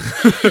it, isn't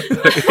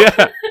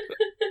it?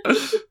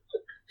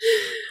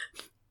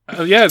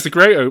 Yeah. Yeah, it's a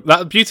great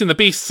that Beauty and the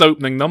Beast's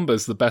opening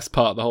number's the best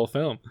part of the whole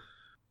film.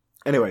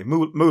 Anyway,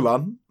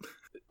 Mulan.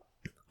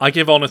 I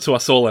give Honor to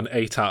Us All an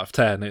 8 out of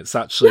 10. It's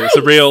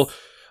a real.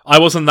 I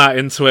wasn't that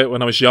into it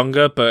when I was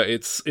younger, but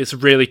it's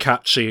really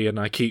catchy, and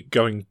I keep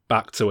going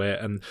back to it.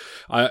 And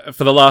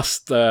for the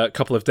last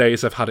couple of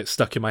days, I've had it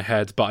stuck in my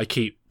head, but I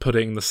keep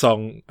putting the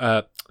song,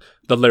 the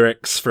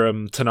lyrics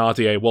from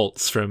Thénardier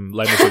Waltz from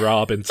Les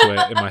Miserables into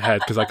it in my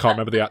head because I can't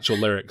remember the actual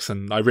lyrics,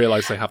 and I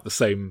realise they have the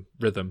same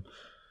rhythm.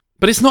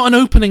 But it's not an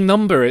opening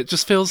number. It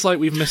just feels like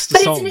we've missed a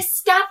But song. it's an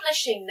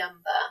establishing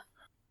number.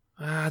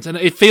 I don't know.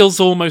 It feels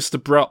almost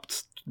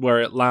abrupt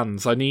where it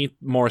lands. I need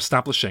more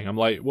establishing. I'm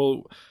like,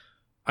 well,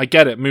 I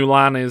get it.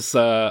 Mulan is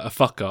a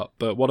fuck up,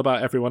 but what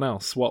about everyone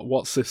else?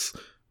 What's this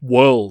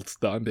world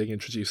that I'm being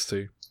introduced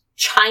to?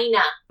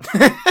 China.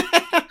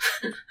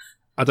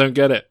 I don't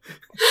get it.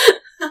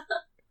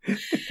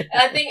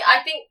 I think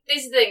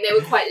this is the thing. They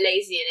were quite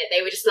lazy in it.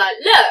 They were just like,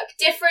 look,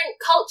 different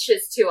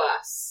cultures to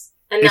us.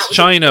 And It's that was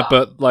China, fun.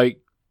 but like,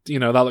 you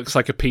know, that looks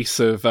like a piece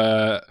of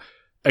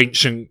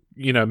ancient,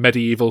 you know,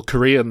 medieval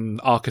Korean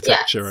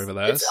architecture over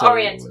there. It's so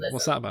Orientalism.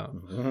 what's that about?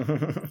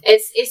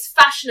 It's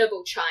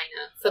fashionable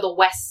China for the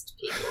West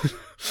people.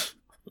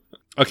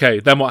 Okay,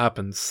 then what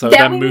happens? So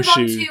then we move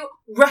on Mushu. to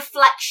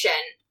Reflection.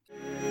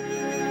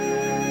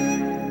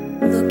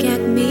 Look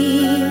at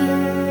me.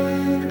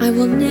 I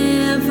will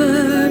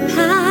never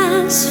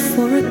pass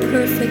for a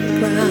perfect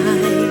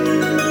bride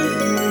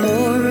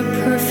or a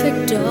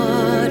perfect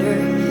daughter.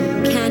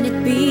 Can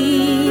it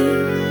be?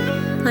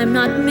 I'm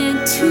not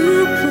meant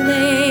to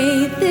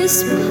play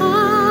this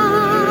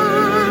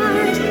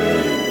part.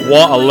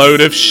 What a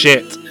load of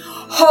shit.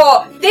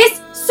 Oh,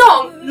 this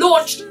song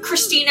launched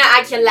Christina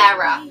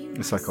Aguilera.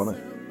 It's iconic.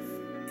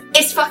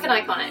 It's fucking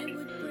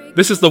iconic.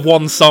 This is the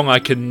one song I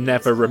can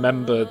never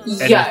remember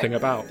anything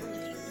about.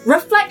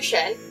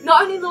 Reflection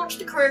not only launched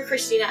the career of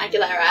Christina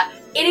Aguilera,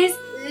 it is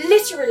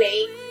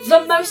literally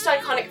the most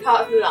iconic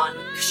part of Mulan.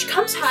 Because she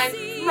comes home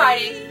from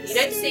riding, you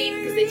know the scene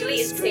because they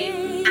deleted the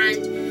scene,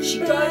 and she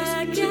goes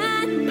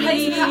to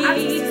play her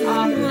Alice's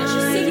guitar and she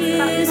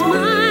sings about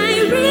My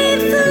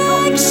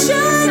reflection,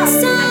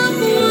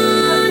 someone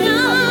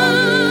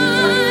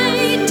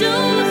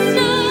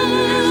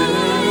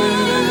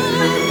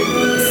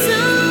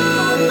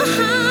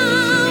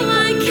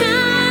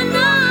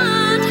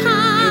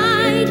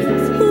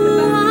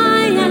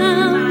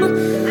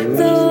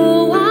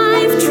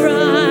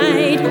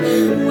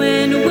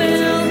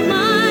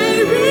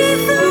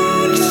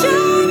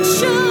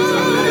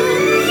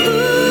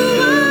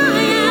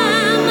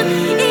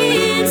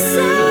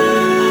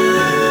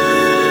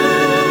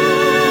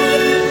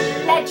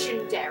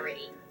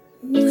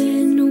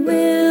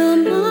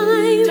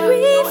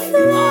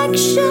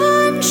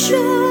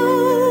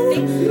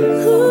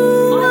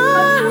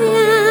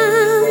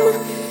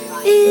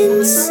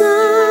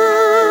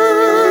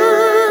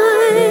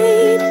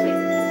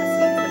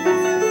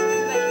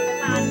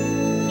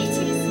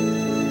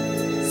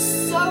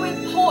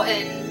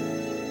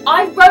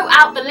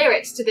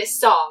to this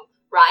song,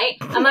 right?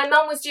 And my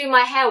mum was doing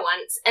my hair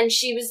once, and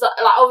she was like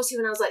obviously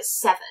when I was like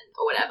 7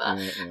 or whatever,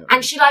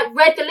 and she like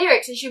read the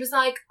lyrics, and she was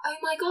like, "Oh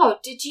my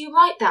god, did you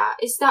write that?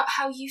 Is that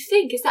how you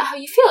think? Is that how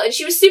you feel?" And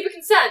she was super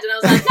concerned, and I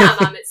was like, "Nah,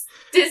 Mum, it's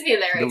Disney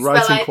lyrics." The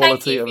writing but, like,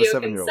 quality thank of you a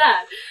for your 7-year-old.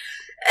 concern.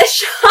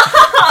 Shut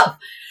up!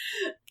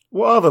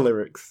 What are the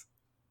lyrics?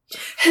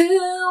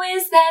 Who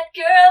is that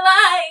girl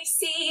I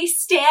see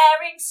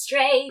staring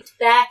straight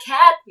back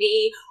at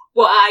me?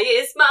 Why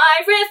is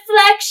my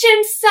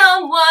reflection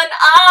someone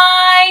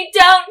I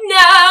don't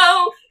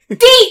know?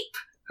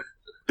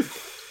 Deep!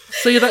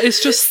 See, that is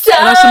just So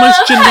that's the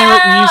most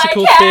generic how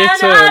musical I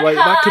theatre. cannot Like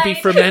that could be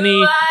hide from who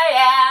any.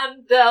 I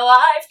am, though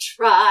I've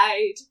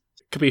tried.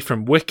 Could be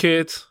from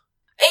Wicked.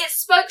 It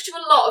spoke to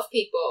a lot of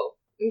people.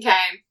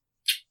 Okay,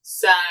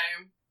 so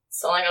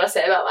that's all I gotta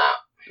say about that.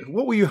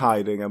 What were you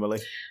hiding,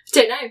 Emily?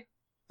 Don't know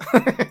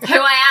who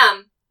I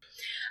am.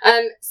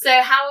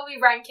 So how are we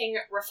ranking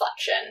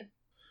Reflection?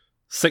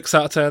 6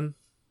 out of 10.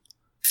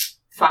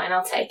 Fine,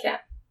 I'll take it.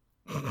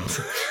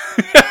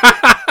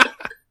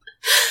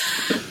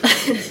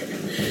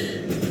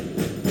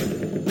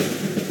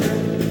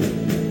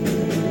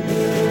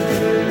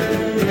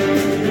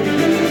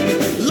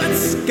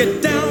 Let's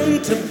get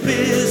down to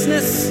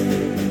business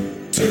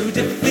to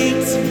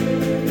defeat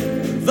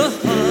the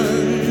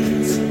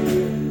Huns.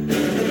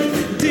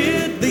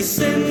 Did they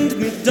send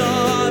me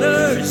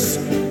daughters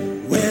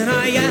when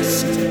I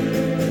asked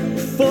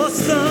for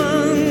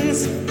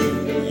sons?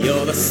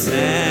 You're the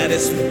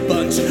saddest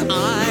bunch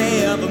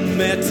I ever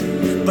met,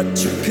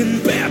 but you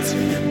can bet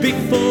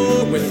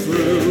before we're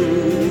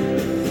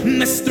through,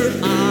 Mister,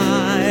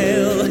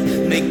 I'll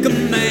make a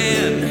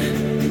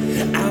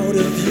man out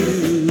of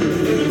you.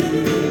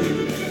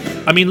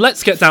 I mean,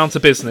 let's get down to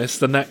business.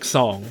 The next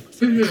song,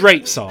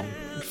 great song,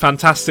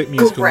 fantastic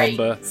musical Great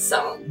number,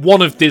 song.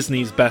 one of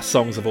Disney's best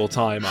songs of all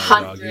time. I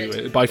would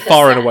argue, by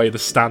far and away the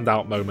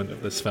standout moment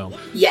of this film.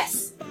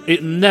 Yes.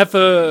 It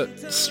never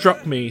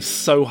struck me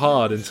so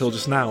hard until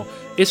just now.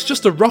 It's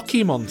just a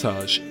Rocky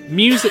montage.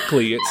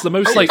 Musically, it's the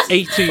most like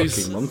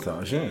 80s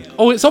montage, yeah.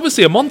 Oh, it's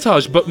obviously a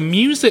montage, but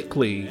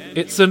musically,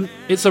 it's a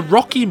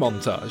Rocky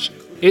montage.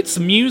 It's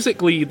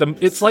musically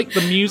it's like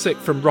the music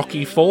from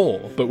Rocky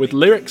 4, but with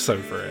lyrics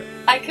over it.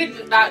 I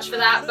couldn't vouch for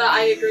that, but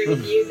I agree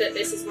with you that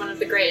this is one of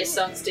the greatest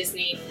songs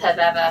Disney have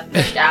ever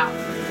pushed out.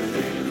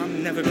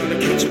 I'm never gonna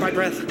catch my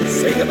breath.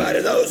 Say goodbye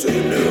to those who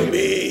knew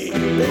me.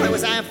 Boy,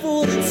 was I a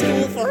fool in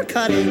school for a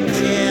cutting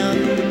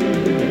gym.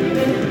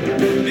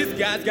 This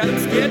guy's got him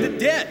scared to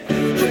death.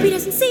 Hope he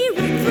doesn't see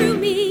right through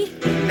me.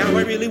 Now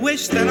I really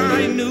wish that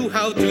I knew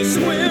how to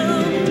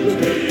swim.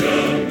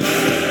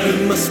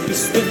 He must be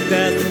swift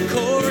as the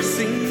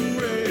coursing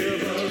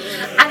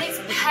river. And it's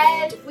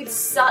paired with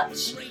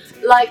such,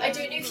 like, I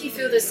don't know if you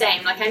feel the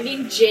same, like, I'm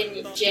being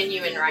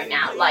genuine right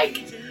now,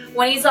 like,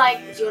 when he's like,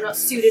 you're not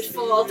suited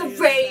for the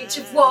rage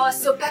of war,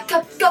 so back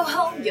up, go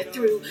home, you're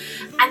through.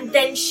 And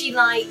then she,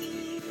 like,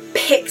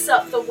 picks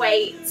up the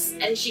weights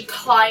and she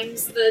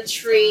climbs the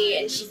tree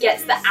and she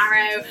gets the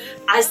arrow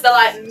as the,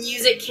 like,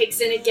 music kicks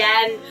in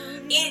again.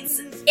 It's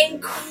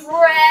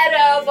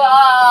incredible.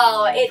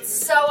 It's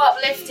so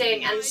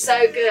uplifting and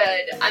so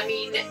good. I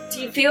mean,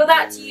 do you feel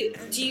that?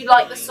 Do you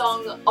like the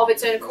song of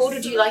its own accord, or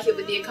do you like it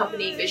with the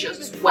accompanying visuals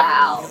as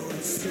well?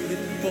 Suited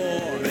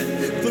for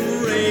the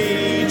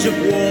rage of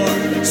war,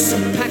 so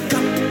pack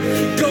up,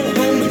 go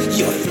home,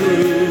 you're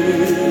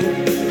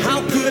through.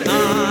 How could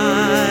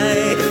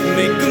I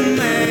make a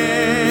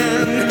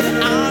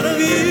man out of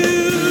you?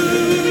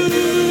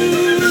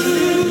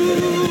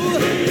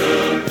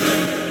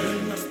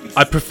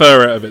 I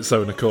prefer it of its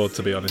own accord,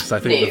 to be honest. I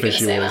think Knew the you were gonna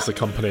say visuals that.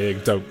 accompanying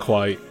don't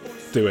quite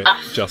do it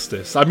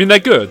justice. I mean, they're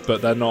good,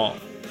 but they're not.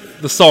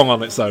 The song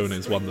on its own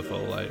is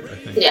wonderful, I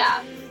think.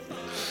 Yeah.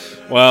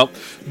 Well,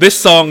 this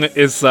song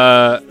is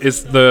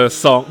the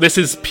song. This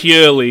is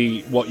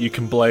purely what you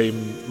can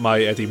blame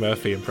my Eddie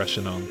Murphy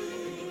impression on.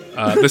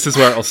 This is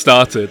where it all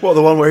started. What,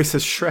 the one where he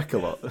says Shrek a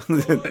lot? From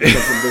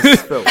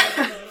this film.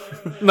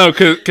 No,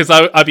 because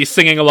I'd be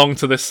singing along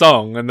to this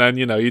song, and then,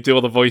 you do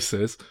all the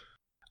voices.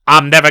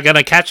 I'm never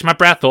gonna catch my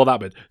breath, all that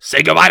bit.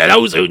 Say goodbye to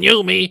those who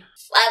knew me.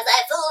 Was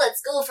I fool at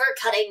school for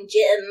cutting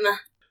Jim?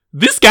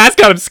 This guy's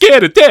got him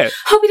scared to death.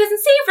 Hope he doesn't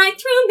see right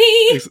through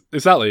me.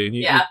 Exactly. And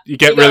Yeah. you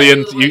get gotta really do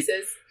into the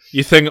voices.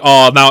 you think,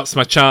 oh, now it's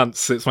my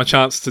chance. It's my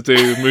chance to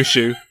do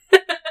Mushu.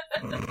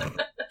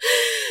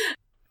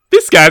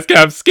 This guy's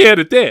got him scared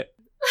to death.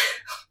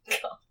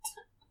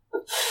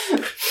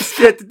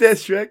 Scared to death,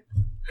 Shrek.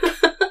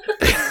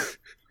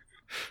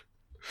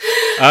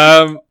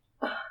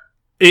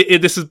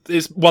 This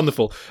is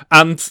wonderful,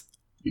 and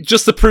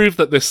just to prove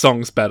that this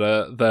song's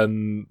better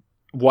than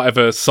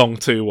whatever song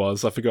 2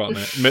 was, I've forgotten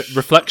it.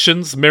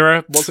 Reflections,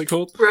 Mirror, what's it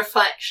called?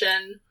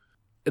 Reflection.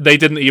 They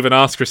didn't even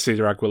ask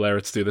Christina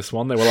Aguilera to do this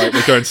one. They were like,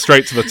 we're going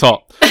straight to the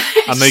top,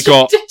 and they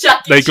got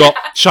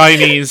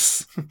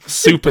Chinese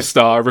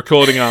superstar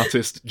recording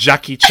artist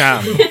Jackie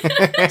Chan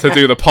to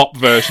do the pop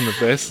version of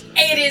this.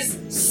 It is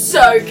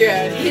so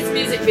good. His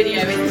music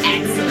video is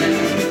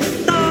excellent.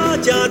 大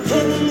家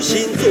同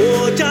心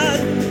作战，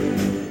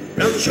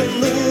让匈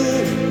奴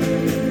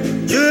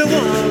绝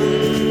望。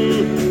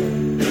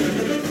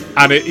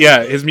 And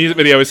his music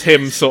video is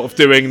him sort of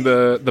doing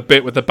the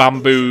bit with the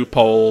bamboo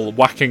pole,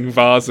 whacking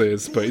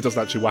vases, but he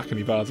doesn't actually whack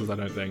any vases, I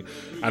don't think.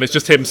 And it's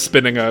just him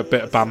spinning a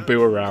bit of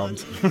bamboo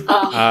around.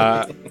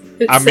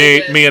 And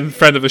me and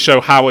friend of the show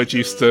Howard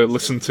used to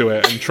listen to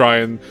it and try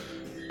and,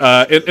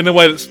 in a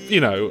way that's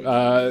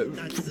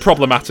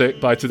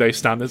problematic by today's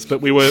standards,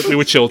 but we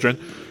were children.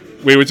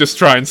 We would just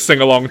try and sing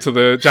along to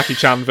the Jackie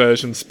Chan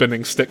version,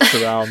 spinning sticks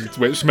around,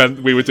 which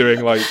meant we were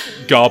doing like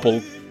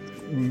garbled,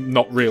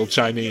 not real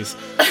Chinese.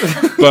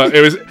 But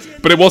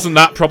it wasn't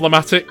that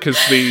problematic because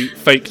the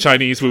fake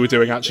Chinese we were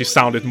doing actually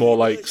sounded more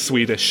like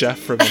Swedish Chef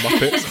from the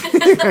Muppets.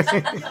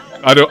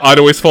 I'd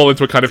always fall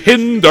into a kind of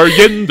Hinder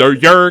Yinder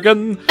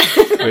Jürgen,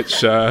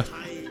 which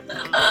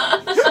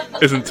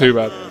isn't too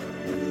bad.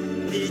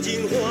 已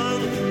经慌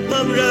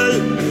茫人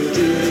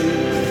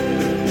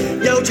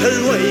要成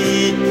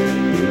为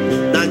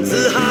男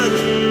子汉，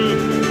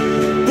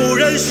不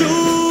认输。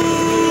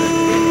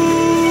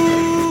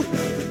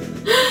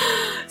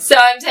 So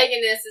I'm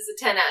taking this as a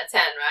 10 out of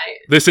 10, right?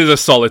 This is a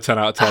solid 10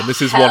 out of 10.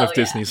 This is one of yeah.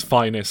 Disney's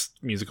finest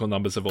musical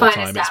numbers of all Finest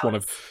time.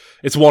 hours.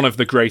 It's one of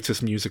the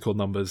greatest musical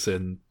numbers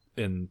in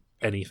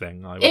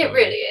anything. I would It argue.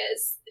 really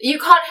is. You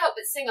can't help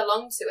but sing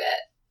along to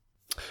it.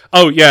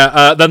 Oh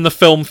yeah, then the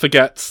film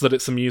forgets that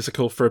it's a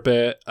musical for a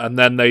bit, and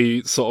then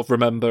they sort of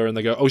remember and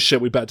they go, "Oh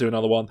shit, we better do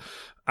another one,"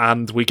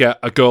 and we get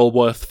A Girl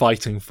Worth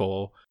Fighting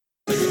For.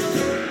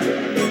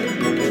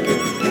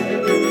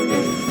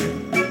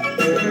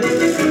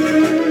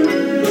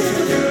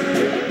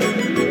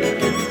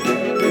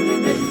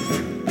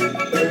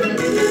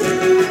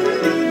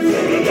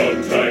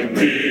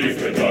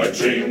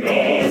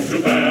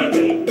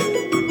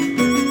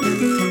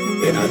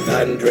 In a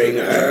thundering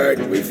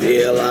herd, we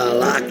feel a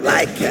lot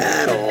like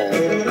cattle.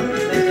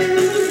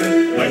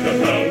 Like the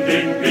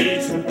pounding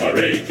beat, our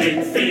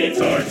aching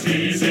feet aren't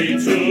easy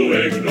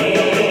to ignore.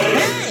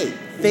 Hey,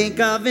 think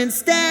of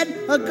instead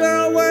a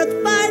girl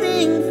worth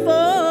fighting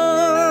for.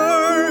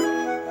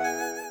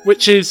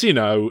 Which is,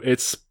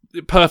 it's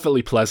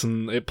perfectly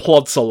pleasant. It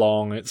plods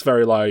along. It's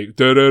very like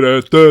da da da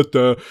da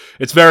da.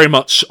 It's very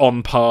much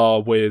on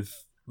par with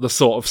the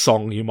sort of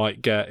song you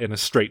might get in a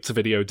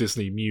straight-to-video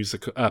Disney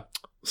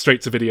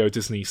straight-to-video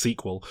Disney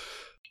sequel.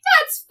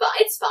 That's fine.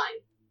 It's fine.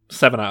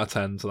 7 out of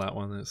 10 to that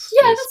one. It's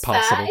That's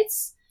passable. fair.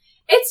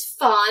 It's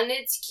fun.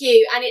 It's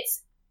cute, and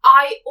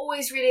I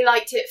always really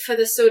liked it for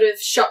the sort of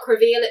shock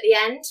reveal at the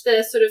end.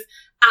 The sort of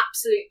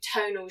absolute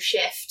tonal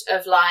shift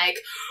of like,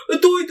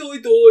 "Doi doi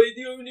doi,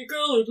 the only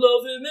girl who'd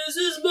love him is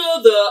his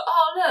mother."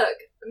 Oh look,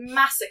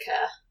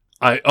 massacre.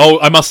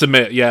 I must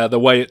admit, yeah, the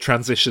way it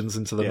transitions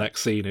into the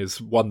next scene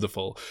is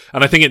wonderful.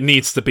 And I think it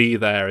needs to be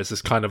there as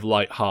this kind of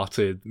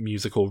light-hearted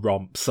musical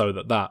romp so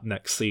that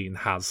next scene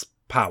has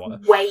power.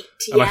 Weight,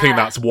 And I think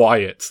that's why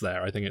it's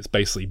there. I think it's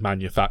basically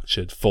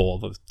manufactured for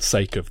the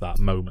sake of that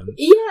moment.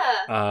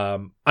 Yeah.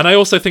 And I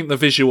also think the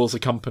visuals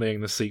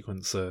accompanying the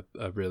sequence are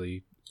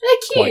really They're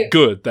cute. quite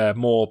good. They're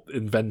more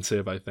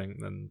inventive, I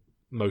think, than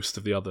most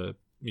of the other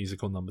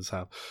musical numbers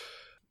have.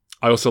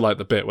 I also like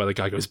the bit where the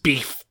guy goes,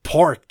 beef,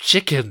 pork,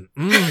 chicken.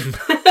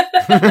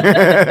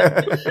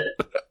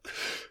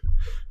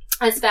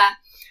 That's fair.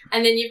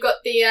 And then you've got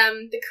the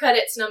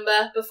credits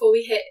number before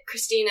we hit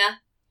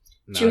Christina.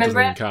 No, Do you remember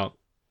it? it? Doesn't even count.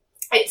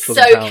 It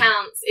Doesn't so count.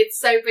 counts. It's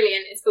so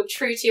brilliant. It's called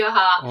True to Your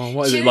Heart. Oh,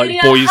 what is it, True like to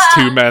your Boys heart,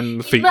 Two Men you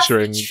must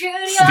featuring be true to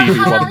your Stevie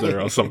heart. Wonder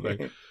or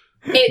something?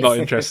 It's Not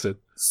interested.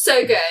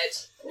 so good.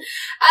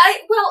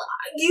 Well,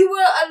 you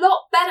were a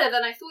lot better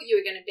than I thought you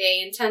were going to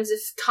be in terms of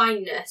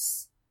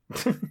kindness.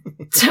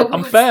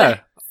 I'm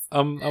fair.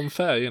 I'm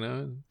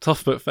fair,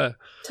 tough but fair.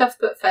 Tough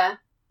but fair.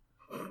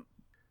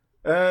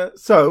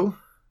 So,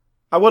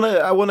 I want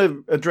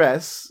to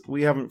address.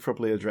 We haven't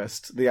properly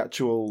addressed the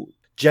actual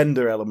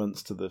gender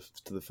elements to the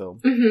film,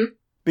 Mm-hmm.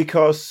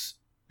 because,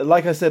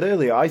 like I said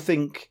earlier, I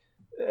think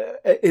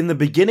in the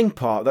beginning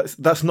part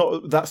that's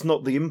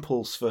not the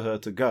impulse for her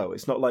to go.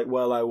 It's not like,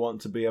 well, I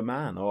want to be a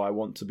man, or I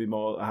want to be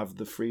more, have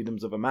the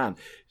freedoms of a man.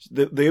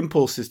 The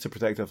impulse is to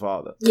protect her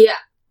father. Yeah.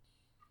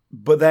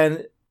 But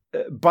then,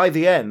 by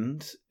the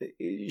end,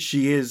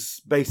 she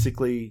is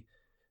basically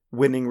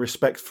winning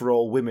respect for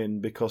all women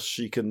because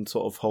she can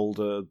sort of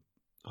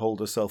hold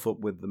herself up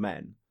with the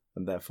men,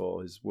 and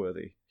therefore is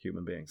worthy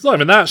human being. It's not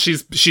even that.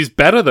 She's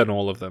better than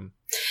all of them.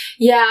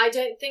 Yeah, I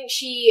don't think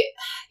she...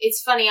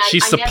 It's funny, I never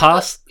got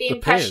surpassed the the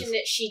impression peers.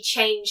 that she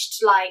changed,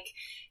 like,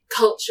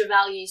 culture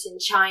values in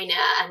China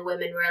and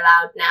women were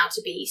allowed now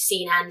to be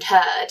seen and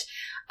heard.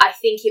 I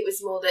think it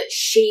was more that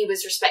she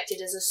was respected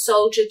as a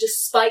soldier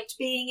despite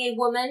being a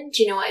woman.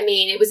 Do you know what I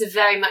mean? It was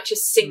very much a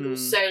single,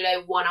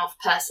 solo, one-off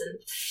person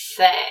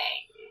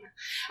thing.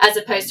 As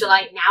opposed to,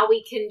 like, now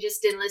we can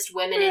just enlist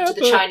women into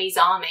the Chinese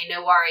army,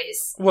 no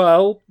worries.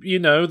 Well,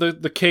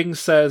 the king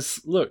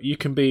says, look, you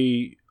can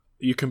be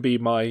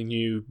my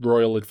new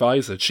royal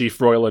advisor,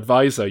 chief royal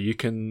advisor. You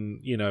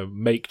can,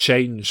 make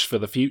change for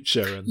the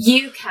future and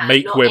You can,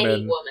 make not women.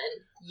 any woman.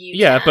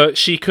 Yeah, can. but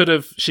she could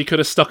have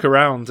stuck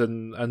around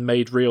and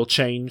made real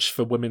change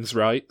for women's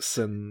rights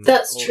and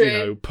That's true. You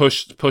know,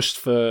 pushed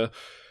for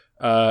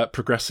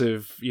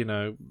progressive, you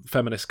know,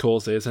 feminist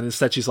causes, and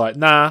instead she's like,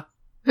 nah,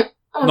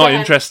 not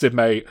interested,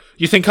 mate.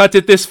 You think I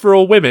did this for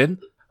all women?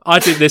 I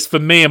did this for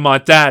me and my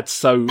dad,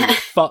 so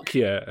fuck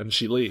yeah, and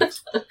she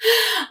leaves.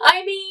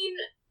 I mean,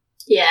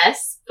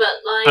 yes, but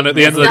like, and at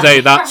the end of the day,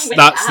 that's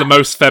the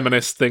most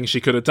feminist thing she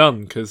could have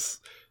done, because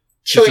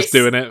she's just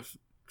doing it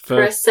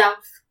for herself,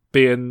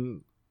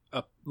 being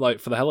like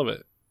for the hell of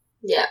it.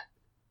 Yeah,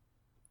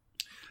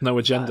 no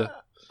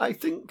agenda. I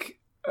think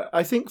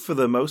for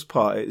the most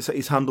part,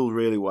 it's handled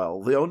really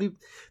well. The only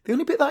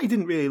bit that I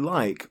didn't really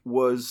like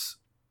was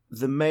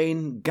the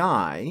main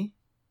guy,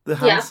 the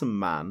handsome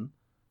man.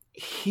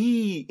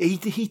 He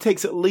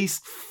takes at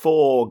least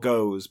 4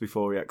 goes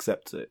before he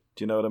accepts it.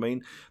 Do you know what I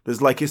mean?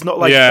 There's like, it's not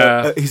like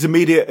his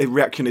immediate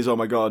reaction is, "Oh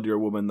my god, you're a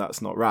woman.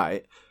 That's not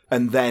right."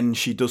 And then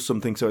she does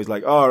something, so he's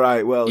like, "All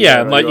right, well,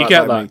 yeah." Like you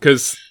get that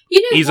because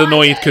he's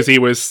annoyed because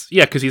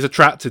because he's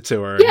attracted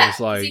to her. Yeah, and he's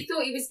like, he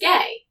thought he was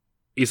gay.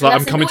 He's like,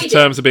 "I'm coming to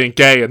terms with being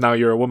gay, and now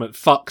you're a woman."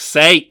 Fuck's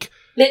sake!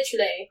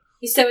 Literally,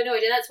 he's so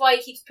annoyed, and that's why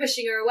he keeps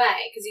pushing her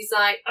away because he's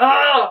like,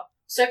 "Oh,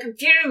 so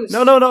confused."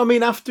 No. I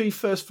mean, after he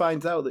first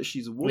finds out that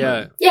she's a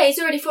woman. Yeah, he's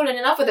already fallen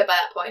in love with her by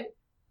that point.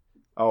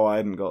 Oh, I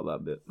hadn't got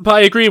that bit. But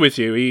I agree with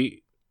you.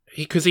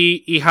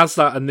 He has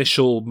that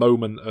initial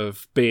moment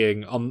of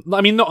being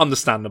I mean, not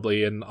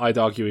understandably, and I'd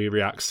argue he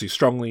reacts too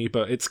strongly,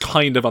 but it's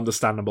kind of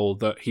understandable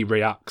that he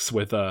reacts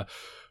with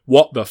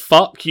 "What the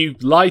fuck? You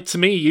lied to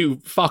me, you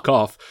fuck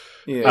off."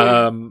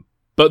 Yeah.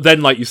 But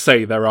then, like you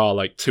say, there are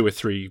like 2 or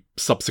 3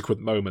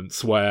 subsequent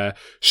moments where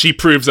she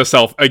proves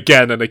herself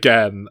again and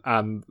again,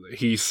 and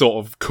he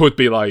sort of could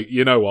be like,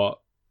 "You know what?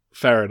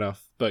 Fair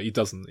enough." But he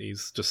doesn't.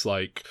 He's just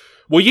like,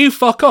 "Well, you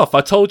fuck off.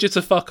 I told you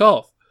to fuck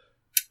off."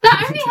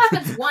 That only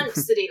happens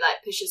once that he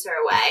like pushes her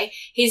away.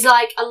 He's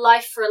like, "A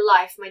life for a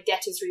life, my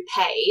debt is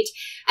repaid,"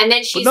 and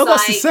then she's but no, like,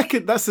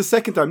 that's the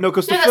second time. No,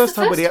 because the first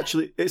time when he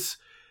actually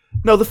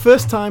the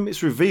first time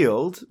it's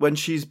revealed when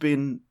she's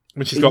been.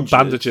 When she's got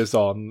bandages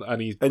on,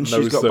 and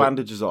she's got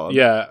bandages on,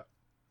 yeah,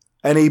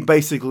 and he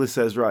basically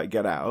says, "Right,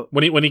 get out."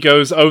 When he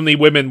goes, "Only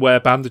women wear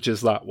bandages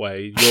that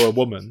way. You're a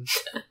woman."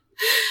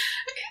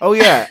 Oh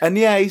yeah, and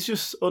he's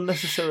just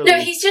unnecessarily. No,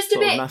 he's just a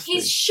bit. Nasty.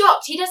 He's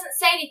shocked. He doesn't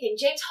say anything.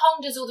 James Hong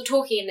does all the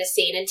talking in this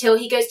scene until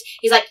he goes.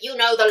 He's like, "You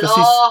know the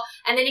law,"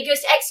 and then he goes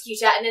to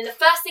execute her. And then the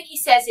first thing he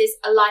says is,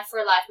 "A life for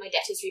a life, my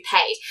debt is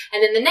repaid."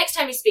 And then the next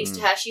time he speaks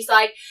to her, she's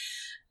like,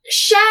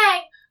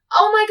 "Shang,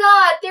 oh my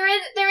god, they're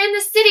in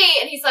the city,"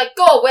 and he's like,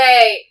 "Go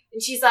away."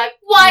 And she's like,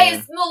 "Why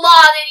is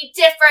Mulan any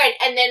different?"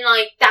 And then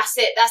like, that's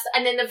it.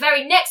 And then the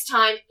very next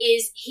time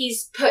is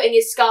he's putting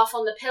his scarf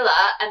on the pillar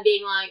and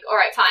being like, "All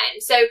right,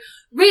 fine." So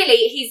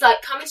really, he's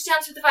like coming to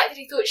terms with the fact that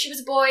he thought she was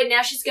a boy and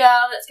now she's a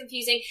girl. That's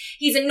confusing.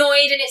 He's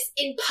annoyed and it's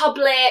in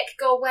public.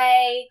 Go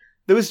away.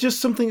 There was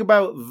just something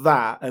about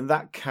that and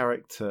that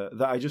character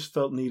that I just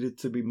felt needed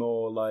to be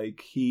more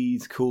like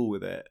he's cool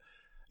with it.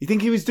 You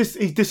think he's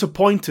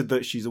disappointed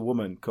that she's a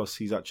woman because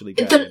he's actually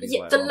gay?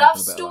 The love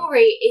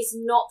story is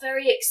not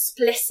very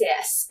explicit,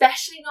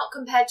 especially not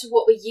compared to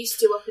what we're used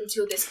to up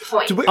until this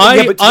point.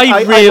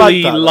 I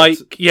really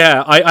like.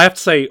 Yeah, I have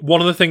to say,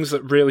 one of the things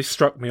that really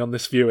struck me on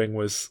this viewing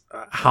was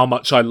how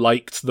much I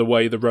liked the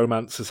way the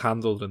romance is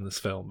handled in this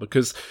film,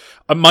 because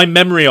my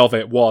memory of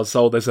it was,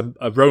 there's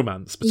a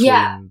romance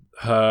between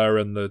her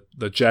and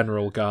the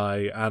general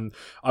guy, and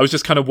I was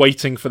just kind of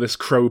waiting for this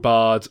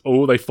crowbarred,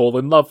 they fall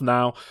in love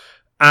now.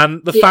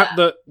 And the fact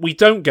that we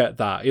don't get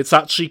that, it's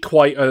actually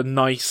quite a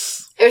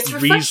nice,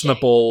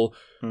 reasonable,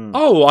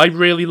 I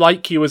really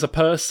like you as a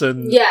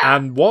person. Yeah.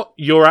 And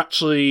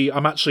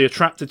I'm actually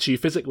attracted to you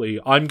physically.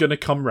 I'm going to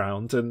come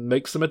round and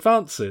make some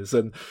advances.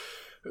 And,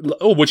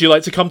 would you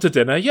like to come to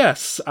dinner?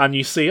 Yes. And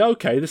you see,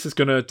 okay, this is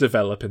going to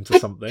develop into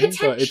something.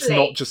 But it's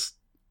not just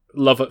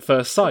love at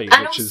first sight,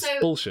 and which is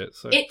bullshit.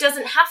 So. It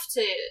doesn't have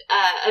to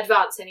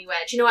advance anywhere.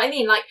 Do you know what I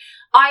mean? Like,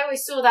 I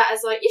always saw that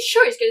as like, yeah,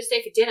 sure, he's going to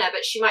stay for dinner,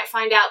 but she might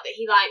find out that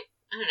he, like,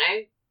 I don't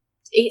know,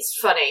 eats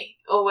funny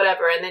or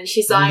whatever, and then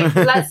she's like,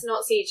 let's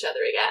not see each other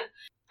again.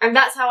 And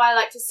that's how I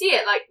like to see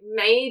it. Like,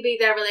 maybe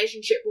their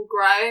relationship will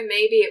grow,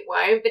 maybe it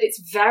won't, but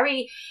it's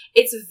very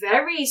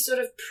sort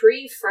of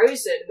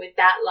pre-Frozen with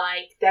that,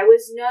 like,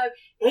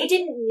 they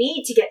didn't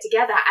need to get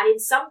together, and in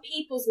some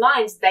people's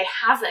minds, they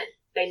haven't.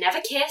 They never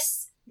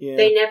kiss. Yeah.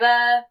 They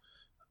never...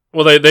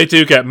 Well, they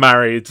do get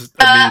married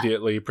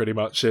immediately, pretty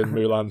much, in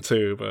Mulan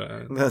 2,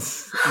 but...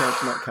 That's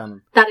not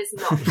canon. That is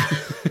not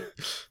canon.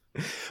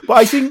 But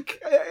I think,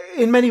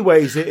 in many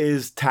ways, it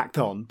is tacked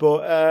on.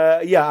 But,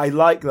 I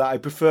like that. I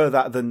prefer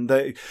that than...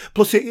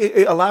 Plus,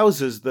 it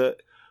allows us that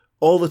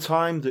all the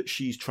time that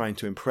she's trying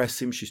to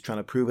impress him, she's trying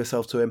to prove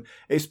herself to him,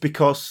 it's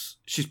because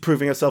she's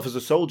proving herself as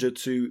a soldier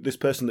to this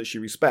person that she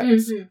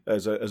respects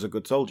as a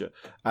good soldier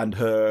and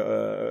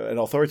her an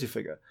authority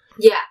figure.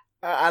 Yeah.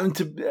 And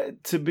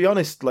to be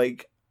honest,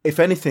 like, if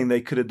anything,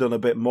 they could have done a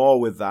bit more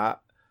with that.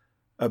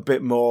 a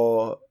bit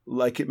more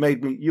like it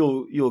made me.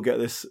 You'll get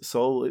this,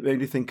 Sol. It made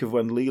me think of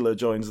when Leela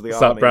joins the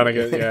Zach army.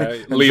 Brannigan, yeah.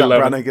 And Leela. Zach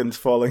Brannigan's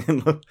falling in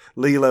love.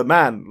 Leela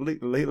man.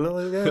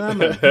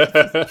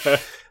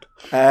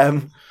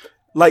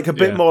 Like a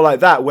bit more like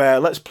that, where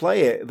let's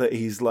play it that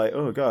he's like,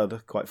 oh god, I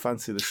quite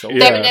fancy this soldier.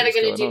 They were never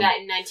going to do that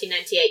in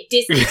 1998.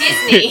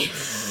 Disney,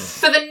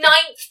 for the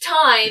 9th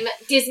time,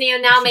 Disney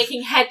are now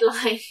making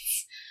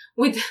headlines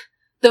with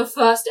the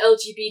first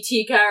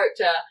LGBT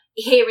character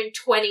here in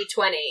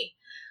 2020.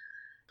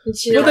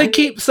 Well, they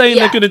keep saying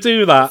they're going to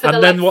do that,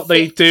 and then what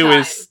they do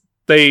is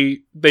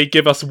they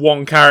give us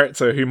one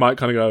character who might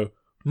kind of go,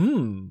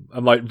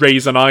 and like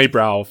raise an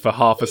eyebrow for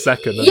half a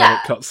second, and then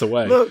it cuts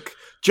away. Look.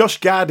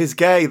 Josh Gad is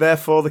gay,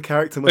 therefore the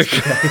character must be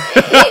gay.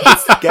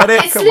 Get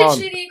it? It's Come literally on.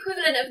 the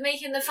equivalent of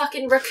making the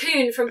fucking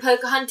raccoon from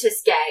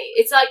Pocahontas gay.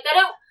 It's like they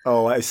don't.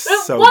 Oh, that is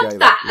so want gay.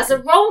 that as a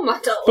role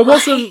model. But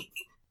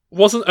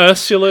wasn't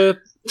Ursula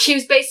she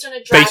was based on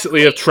a drag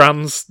basically a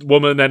trans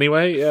woman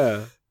anyway?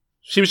 Yeah,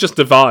 she was just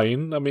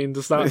divine. I mean,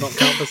 does that not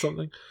count for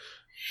something?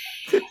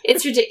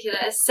 It's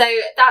ridiculous. So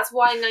that's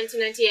why in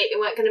 1998 they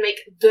weren't going to make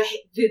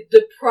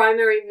the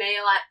primary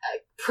male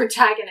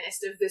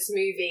protagonist of this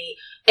movie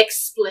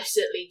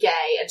explicitly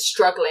gay and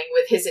struggling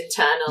with his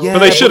internal. Yeah, but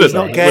they should have. He's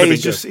not gay.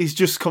 He's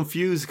just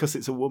confused because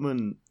it's a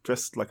woman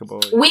dressed like a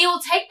boy. We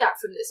all take that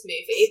from this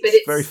movie, but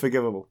it's very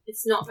forgivable.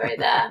 It's not very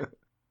there.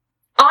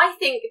 I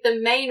think the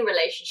main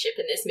relationship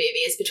in this movie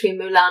is between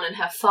Mulan and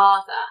her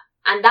father.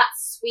 And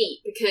that's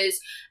sweet because,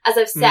 as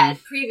I've said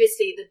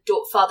previously, the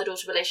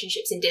father-daughter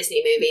relationships in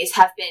Disney movies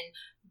have been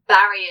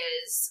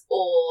barriers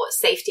or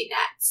safety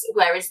nets,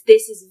 whereas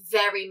this is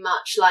very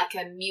much like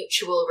a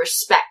mutual,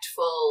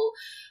 respectful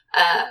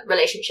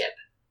relationship.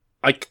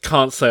 I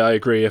can't say I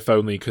agree, if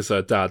only because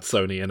her dad's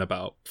only in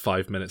about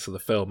 5 minutes of the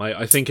film.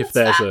 I think if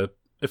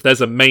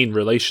there's a main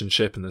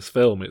relationship in this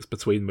film, it's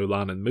between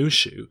Mulan and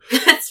Mushu.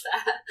 That's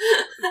fair.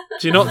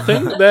 Do you not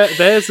think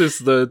theirs is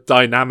the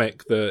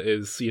dynamic that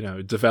is,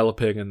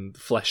 developing and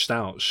fleshed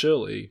out?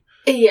 Surely.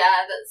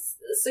 Yeah,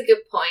 that's a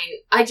good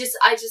point. I just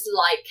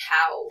like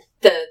how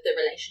the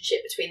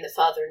relationship between the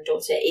father and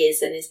daughter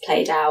is and is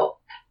played out,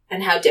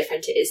 and how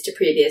different it is to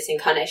previous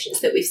incarnations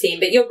that we've seen.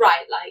 But you're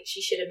right, like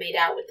she should have made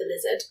out with the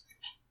lizard.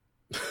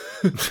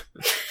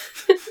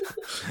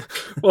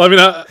 Well, I mean,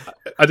 I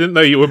didn't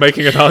know you were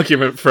making an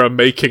argument for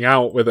making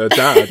out with her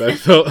dad. I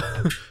thought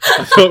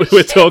we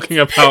were talking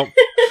about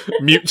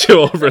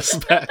mutual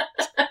respect.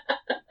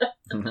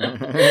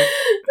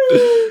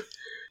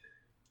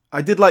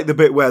 I did like the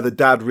bit where the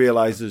dad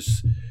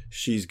realizes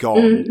she's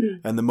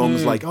gone, and the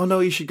mum's like, "Oh no,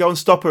 you should go and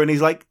stop her," and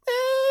he's like,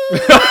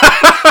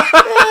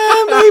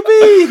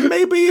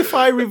 maybe if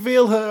I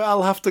reveal her,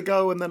 I'll have to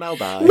go and then I'll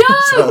die. No,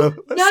 no.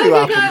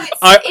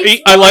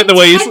 I like the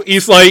way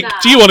he's like,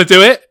 "Do you want to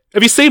do it?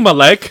 Have you seen my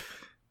leg?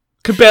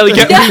 Could barely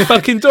get through the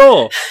fucking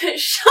door."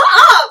 Shut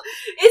up!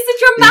 It's a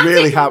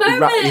dramatic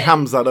moment. He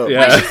hams that up.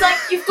 Yeah. Where she's like,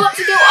 "You've got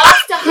to go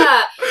after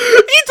her."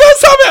 He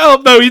does have it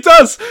up, though. He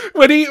does.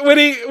 When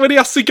he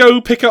has to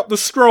go pick up the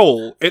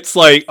scroll, it's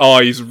like,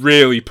 oh, he's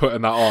really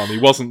putting that on. He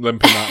wasn't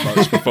limping that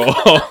much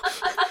before.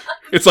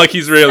 It's like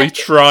he's really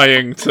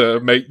trying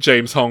to make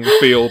James Hong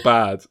feel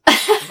bad.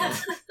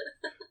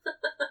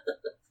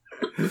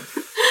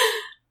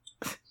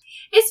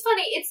 It's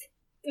funny.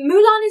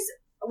 Mulan is,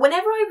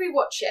 whenever I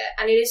rewatch it,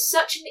 and it is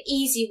such an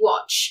easy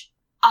watch,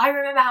 I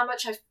remember how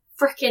much I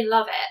freaking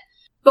love it.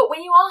 But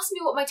when you ask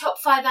me what my top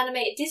 5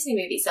 animated Disney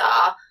movies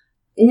are,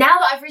 now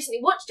that I've recently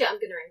watched it, I'm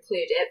going to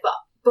include it. But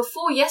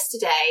before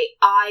yesterday,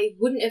 I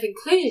wouldn't have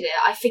included it.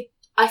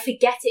 I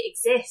forget it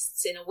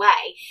exists in a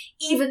way,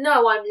 even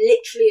though I'm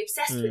literally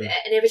obsessed with it.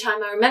 And every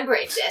time I remember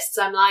it exists,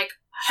 I'm like,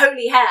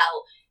 holy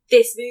hell,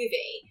 this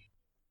movie.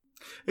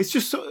 It's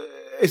just,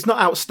 it's not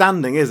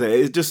outstanding, is it?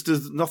 It just,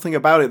 there's nothing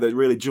about it that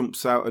really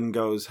jumps out and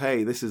goes,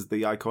 hey, this is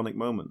the iconic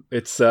moment.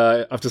 It's,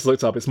 I've just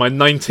looked up, it's my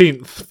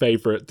 19th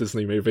favourite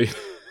Disney movie.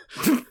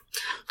 Out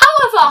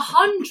of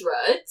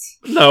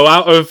 100? No,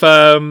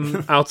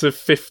 out of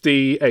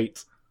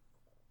 58.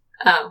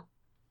 Oh.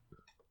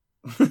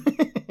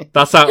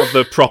 That's out of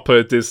the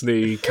proper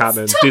Disney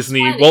canon.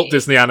 Walt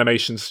Disney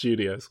Animation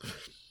Studios.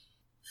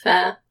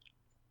 Fair.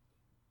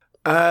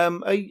 Are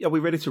we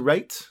ready to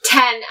rate?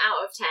 10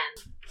 out of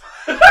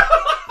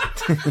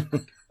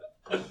 10.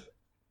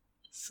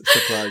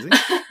 Surprising.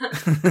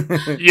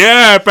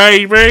 Yeah,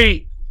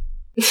 baby!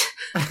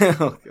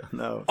 Oh, God,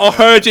 no. I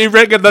heard you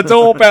ringing the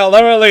doorbell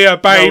earlier,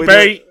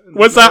 baby!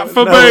 Was that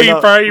for me,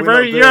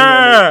 baby?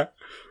 Yeah!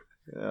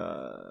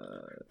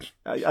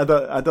 I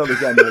don't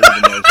think anyone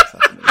even knows what's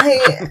happening.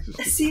 I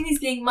assume he's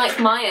being Mike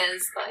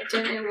Myers, but I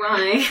don't know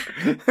why.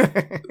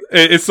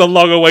 It's the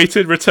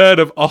long-awaited return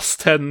of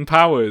Osten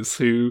Powers,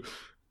 who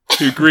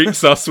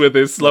greets us with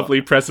his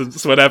lovely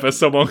presence whenever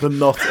someone... The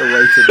not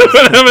awaited.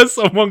 Whenever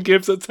someone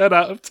gives a 10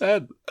 out of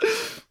 10.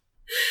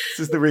 This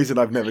is the reason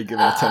I've never given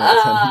a 10 out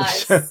of 10 on the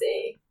show. I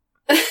see.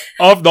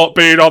 I've not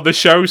been on the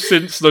show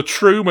since The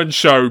Truman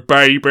Show,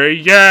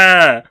 baby.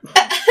 Yeah!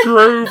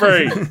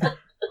 Groovy!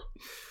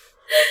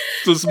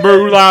 Does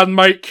Mulan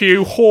make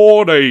you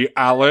horny,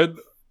 Alan?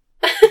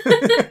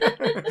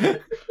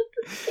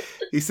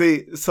 You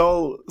see,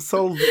 Sol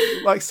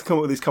likes to come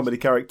up with these comedy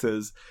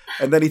characters,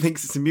 and then he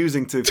thinks it's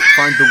amusing to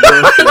find the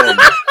worst one,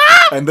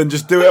 and then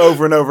just do it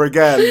over and over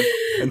again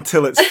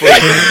until it's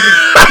funny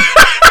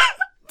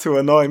to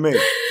annoy me.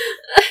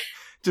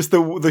 Just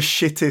the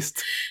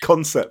shittest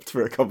concept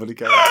for a comedy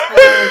character.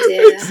 Oh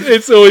dear.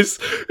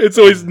 It's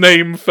always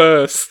name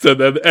first, and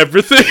then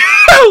everything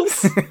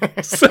else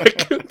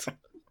second.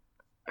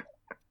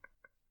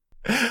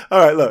 All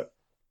right, look,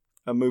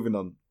 I'm moving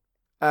on.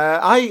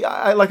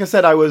 I like I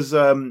said, I was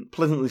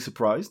pleasantly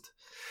surprised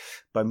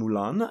by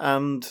Mulan,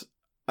 and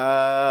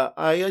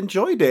I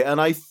enjoyed it, and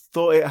I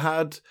thought it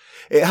had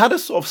a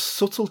sort of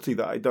subtlety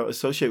that I don't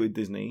associate with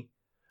Disney.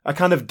 A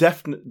kind of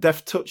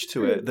deft touch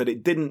to it that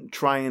it didn't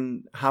try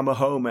and hammer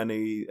home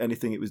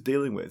anything it was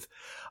dealing with.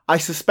 I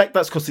suspect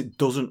that's because it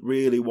doesn't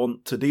really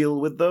want to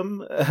deal with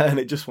them, and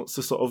it just wants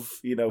to sort of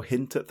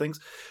hint at things.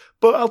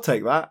 But I'll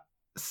take that.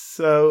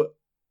 So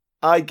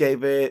I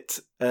gave it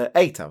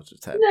 8 out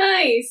of 10.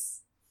 Nice.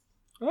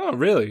 Oh,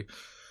 really?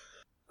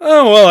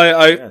 Oh,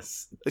 well,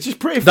 yes. It's just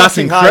pretty that's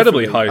fucking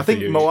incredibly high high for for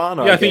you. you.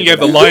 Moana. Yeah, I think you gave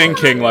The Lion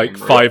King like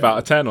 5 out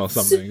of 10 or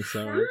something.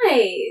 So.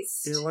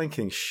 Nice. The Lion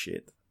King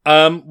shit.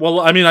 Well,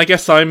 I mean, I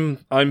guess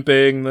I'm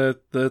being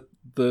the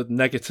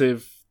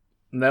negative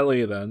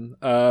Nelly then.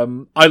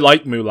 I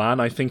like Mulan.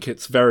 I think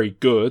it's very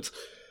good.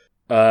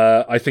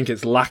 I think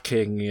it's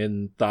lacking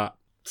in that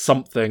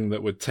something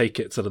that would take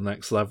it to the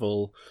next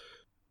level.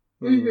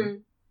 Mm-hmm.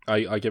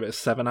 I give it a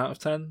 7 out of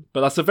 10,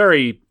 but that's a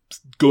very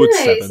good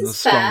Nice, 7, a it's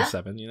strong fair.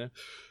 7, you know.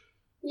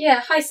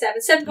 Yeah, high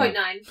 7,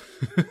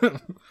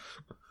 7.9.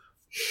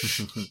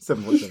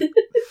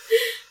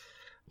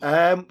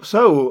 7.7.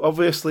 So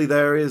obviously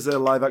there is a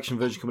live action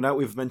version coming out.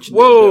 We've mentioned.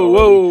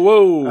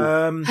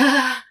 Whoa!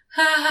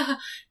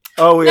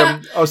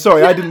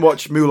 Sorry, I didn't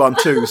watch Mulan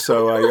 2,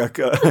 so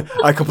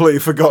I completely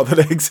forgot that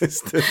it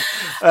existed.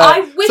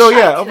 I wish I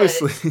could.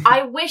 Obviously.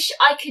 I wish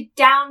I could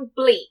down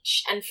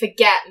Bleach and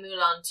forget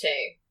Mulan 2.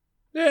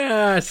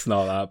 Yeah, it's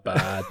not that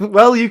bad.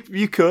 Well,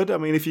 you could. I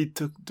mean, if you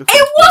took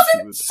It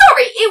wasn't.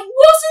 Sorry, it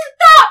wasn't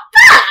that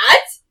bad.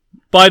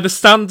 By the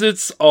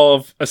standards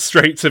of a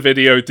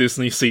straight-to-video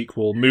Disney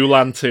sequel,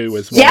 Mulan 2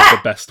 is one of the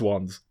best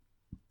ones.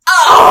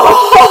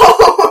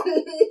 Oh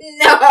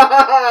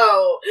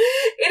no!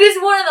 It is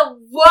one of the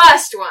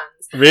worst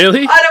ones.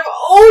 Really? Out of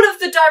all of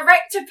the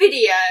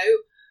direct-to-video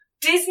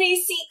Disney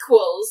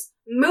sequels,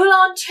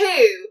 Mulan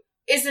 2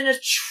 is an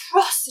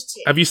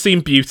atrocity. Have you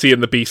seen Beauty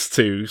and the Beast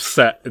 2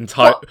 set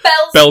entire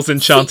Belle's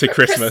Enchanted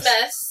Secret Christmas?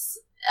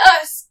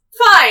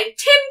 Fine.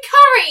 Tim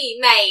Curry,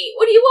 mate.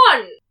 What do you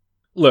want?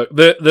 Look,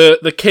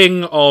 the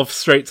king of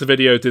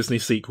straight-to-video Disney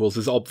sequels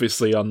is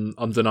obviously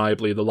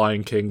undeniably The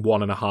Lion King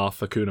 1.5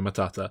 Hakuna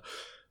Matata.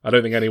 I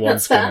don't think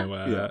anyone's going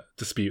to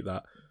dispute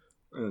that.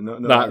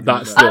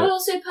 That's I would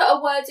also put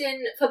a word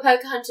in for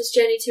Pocahontas'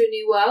 Journey to a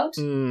New World.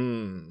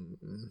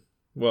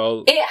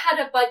 Well, it had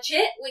a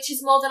budget, which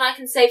is more than I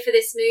can say for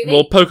this movie.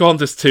 Well,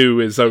 Pocahontas 2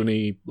 is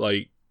only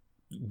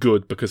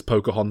good because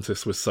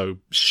Pocahontas was so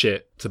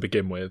shit to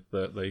begin with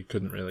that they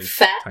couldn't really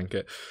tank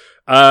it.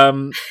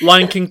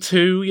 Lion King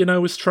 2,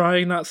 was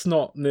trying. That's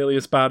not nearly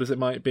as bad as it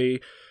might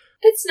be.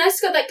 It's nice,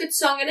 got that good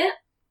song in it.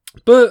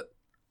 But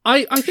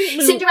I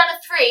think Cinderella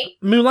 3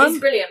 is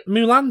brilliant.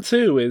 Mulan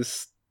 2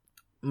 is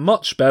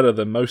much better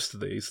than most of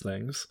these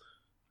things,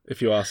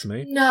 if you ask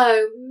me.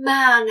 No,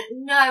 man,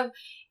 no.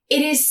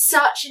 It is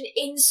such an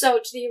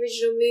insult to the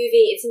original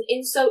movie. It's an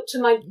insult to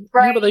my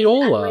brain yeah, but they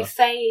all are. My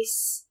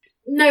face.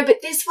 No, but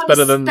this one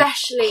better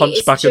especially. Than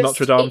Hunchback of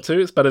Notre Dame 2.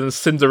 It's better than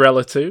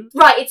Cinderella 2.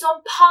 Right, it's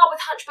on par with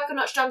Hunchback of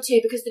Notre Dame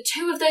 2 because the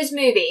two of those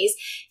movies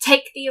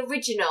take the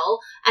original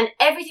and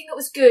everything that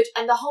was good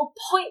and the whole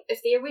point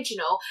of the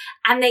original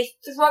and they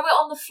throw it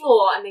on the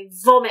floor and they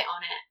vomit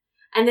on it.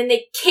 And then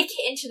they kick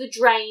it into the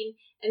drain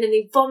and then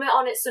they vomit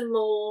on it some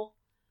more.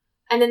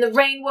 And then the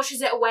rain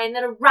washes it away and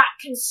then a rat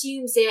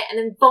consumes it and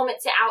then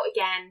vomits it out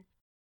again.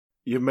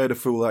 You've made a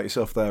fool out of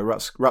yourself there.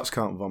 Rats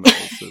can't vomit.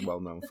 It's a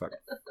well-known fact.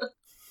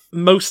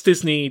 Most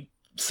Disney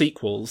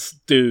sequels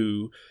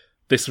do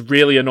this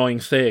really annoying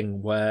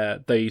thing where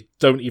they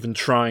don't even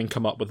try and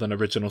come up with an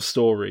original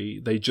story.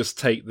 They just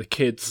take the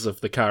kids of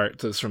the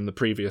characters from the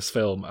previous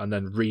film and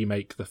then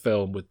remake the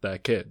film with their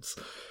kids.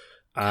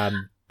 And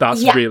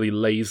that's really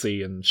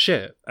lazy and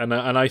shit. And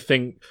I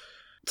think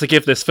to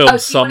give this film you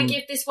want to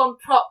give this one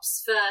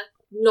props for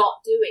not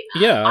doing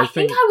that? Yeah, I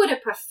think I would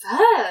have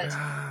preferred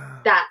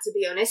that, to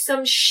be honest.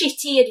 Some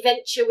shitty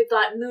adventure with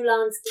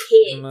Mulan's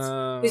kid,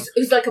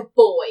 who's like a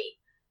boy.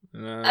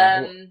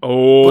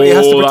 But he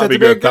has to pretend to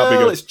be a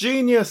girl. It's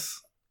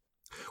genius.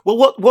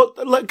 Well,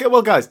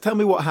 well, guys, tell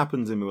me what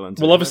happens in Mulan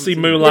 2. Well, obviously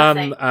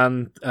Mulan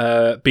and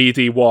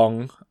BD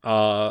Wong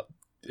are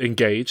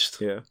engaged.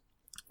 Yeah,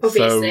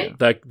 obviously.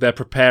 So they're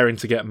preparing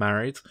to get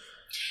married.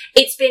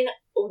 It's been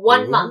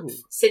 1 month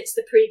since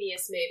the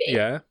previous movie.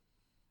 Yeah.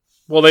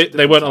 Well,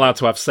 they weren't allowed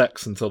to have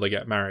sex until they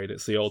get married.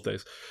 It's the old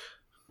days.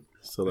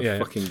 So they're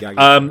fucking gagging.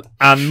 And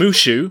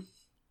Mushu,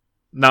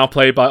 now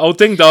played by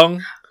Ding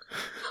Dong.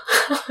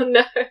 Oh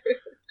no!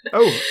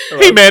 Oh,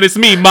 hello. Hey man, it's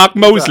me, Mark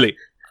Mosley.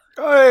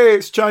 Hey,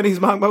 it's Chinese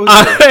Mark Mosley.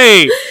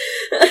 Hey!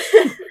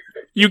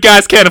 You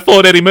guys can't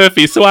afford Eddie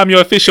Murphy, so I'm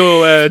your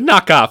official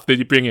knockoff that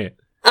you bring in.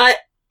 I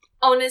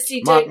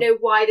honestly don't know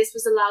why this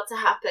was allowed to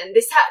happen.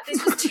 This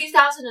was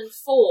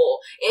 2004.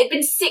 It had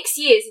been 6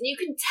 years, and you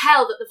can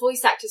tell that the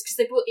voice actors, because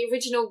they brought the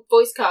original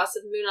voice cast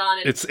of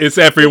Mulan. And it's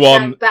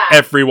everyone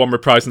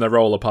reprising their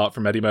role apart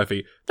from Eddie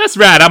Murphy. That's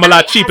right. I'm a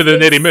lot cheaper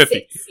than Eddie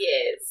Murphy. 6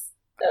 years.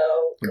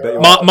 Oh,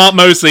 God. Mark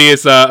Mosley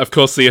is, of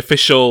course, the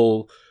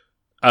official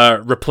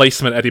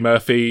replacement Eddie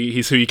Murphy.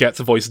 He's who you get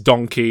to voice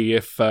Donkey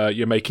if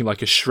you're making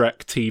like a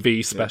Shrek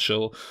TV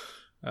special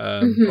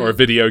or a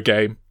video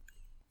game.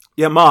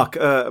 Yeah, Mark,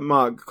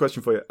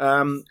 question for you.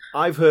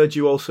 I've heard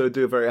you also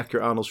do a very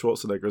accurate Arnold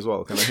Schwarzenegger as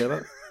well. Can I hear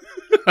that?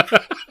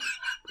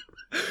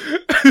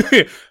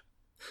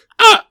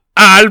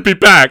 I'll be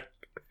back.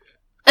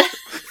 What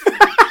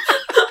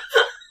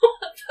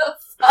the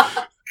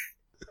fuck?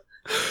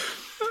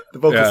 The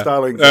vocal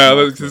styling.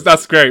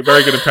 That's great.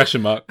 Very good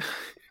impression, Mark.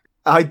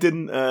 I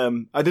didn't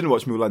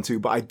watch Mulan 2,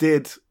 but I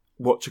did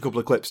watch a couple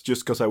of clips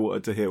just because I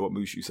wanted to hear what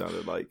Mushu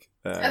sounded like.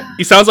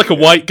 He sounds like a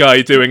white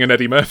guy doing an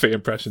Eddie Murphy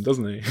impression,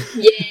 doesn't he?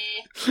 Yeah.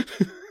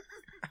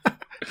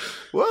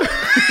 What?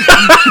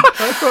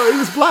 I thought he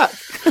was black.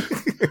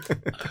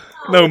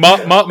 No,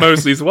 Mark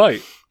Mosley's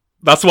white.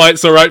 That's why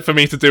it's all right for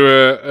me to do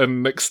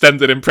an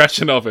extended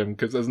impression of him,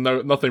 because there's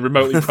nothing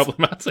remotely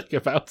problematic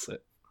about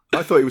it.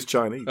 I thought he was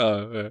Chinese.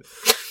 Oh,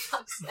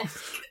 yeah.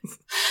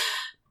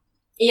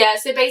 Yeah,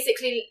 so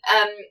basically,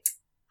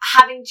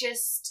 having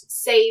just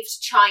saved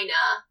China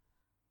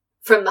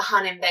from the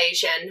Han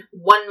invasion,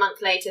 1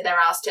 month later they're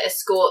asked to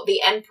escort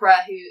the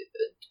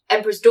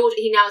Emperor's daughter.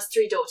 He now has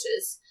 3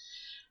 daughters,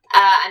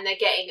 and they're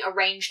getting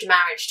arranged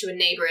marriage to a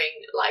neighbouring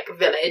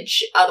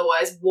village.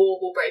 Otherwise, war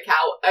will break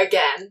out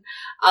again.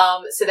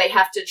 So they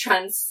have to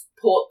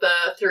transport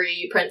the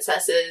 3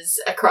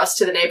 princesses across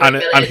to the neighbouring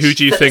village. And who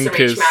do you think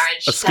is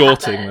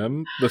escorting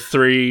them? The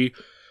 3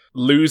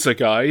 loser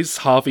guys: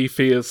 Harvey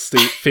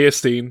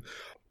Fierstein,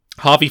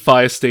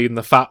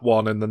 the fat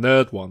one, and the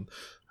nerd one.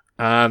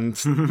 And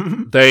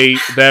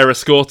they're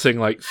escorting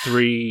like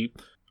 3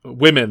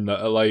 women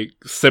that are like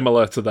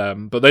similar to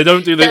them, but they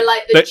don't do the. They're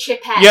like the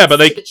chipettes. Yeah, but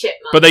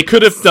they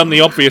could have done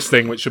the obvious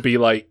thing, which would be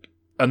like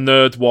a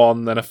nerd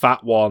one, then a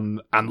fat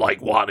one, and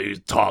like one who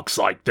talks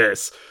like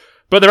this.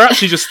 But they're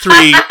actually just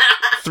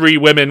 3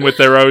 women with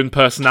their own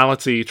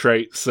personality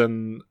traits.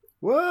 And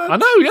what? I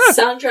know, yeah.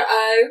 Sandra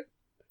Oh,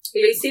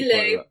 Lucy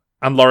Liu,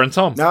 and Lauren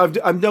Tom. Now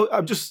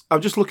I'm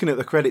just looking at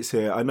the credits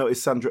here. I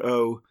noticed Sandra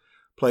Oh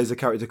plays a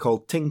character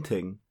called Ting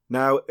Ting.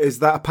 Now, is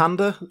that a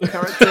panda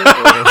character?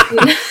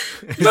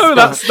 No,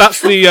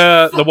 that's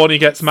the one who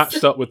gets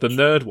matched up with the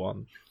nerd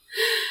one.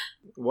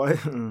 Why?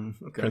 Okay.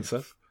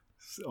 Princess.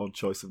 Odd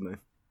choice of name.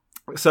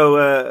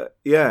 So,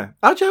 yeah.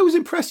 Actually, I was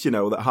impressed,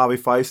 that Harvey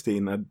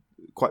Fierstein had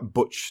quite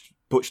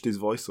butched his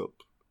voice up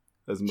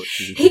as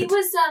much as he did.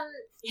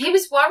 He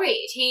was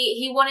worried.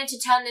 He wanted to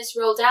turn this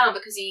role down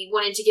because he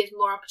wanted to give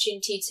more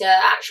opportunity to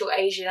actual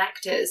Asian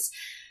actors.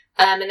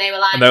 And they were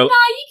like, no, you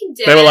can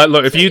do it. They were like,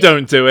 look, if you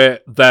don't do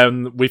it,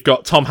 then we've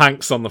got Tom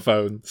Hanks on the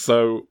phone.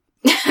 So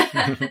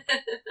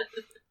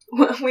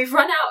we've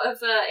run out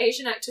of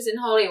Asian actors in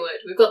Hollywood.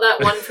 We've got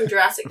that one from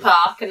Jurassic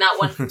Park and that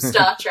one from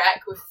Star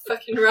Trek. We've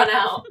fucking run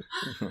out.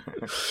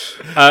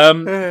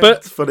 But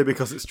it's funny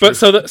because it's true. But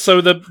so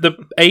the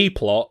A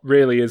plot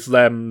really is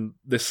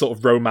this sort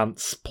of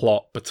romance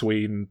plot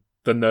between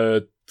the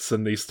nerds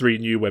and these 3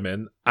 new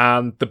women,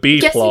 and the B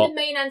Guess plot. who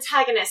the main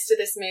antagonist of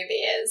this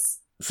movie is?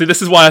 See,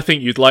 this is why I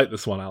think you'd like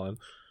this one, Alan.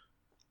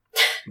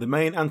 The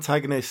main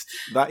antagonist,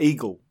 the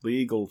eagle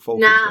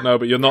falcon. Nah, no,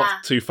 but you're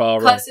not too far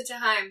wrong. Closer to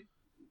home.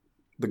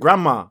 The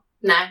grandma.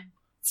 No,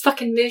 it's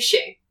fucking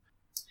Mushu.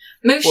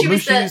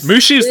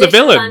 Mushu's the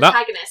villain.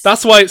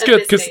 That's why it's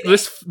good, because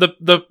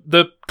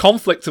the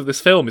conflict of this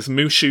film is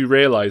Mushu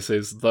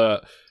realizes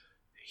that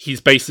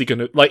he's basically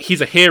going to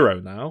he's a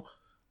hero now,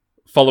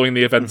 following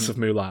the events of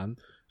Mulan.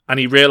 And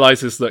he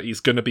realises that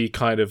he's going to be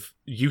kind of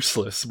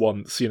useless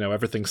once,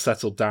 everything's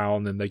settled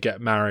down and they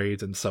get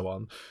married and so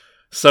on.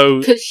 So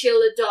because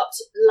she'll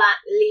adopt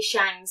Li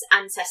Shang's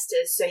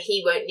ancestors, so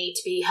he won't need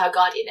to be her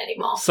guardian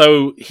anymore.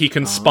 So he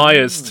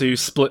conspires to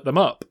split them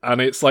up.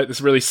 And it's like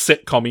this really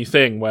sitcom-y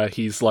thing where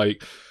he's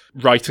like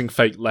writing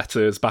fake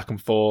letters back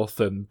and forth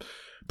and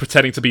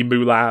pretending to be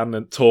Mulan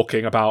and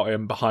talking about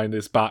him behind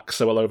his back.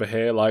 So over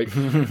here, like,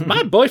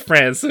 my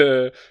boyfriend's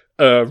a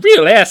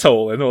real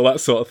asshole and all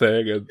that sort of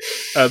thing,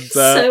 and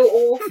so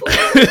awful.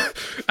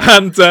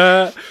 and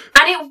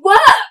it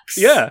works.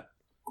 Yeah,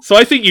 so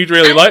I think you'd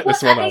really like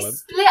this one, Alan. They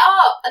split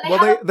up.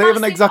 And they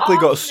haven't exactly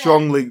got a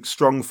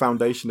strong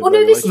foundation.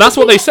 That's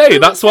what they say.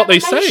 That's what they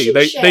say.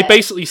 They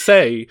basically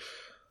say,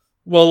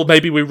 well,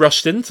 maybe we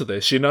rushed into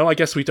this. I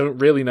guess we don't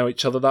really know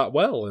each other that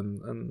well,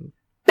 and.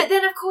 But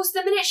then, of course,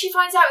 the minute she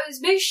finds out it was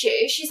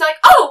Mushu, she's like,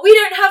 oh, we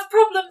don't have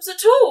problems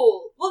at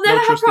all. We'll never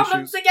have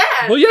problems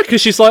again. Well, yeah,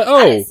 because she's like,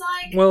 I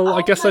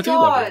guess I do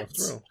love you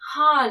after all.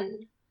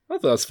 Han. I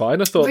thought that's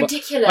fine. I thought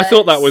ridiculous. I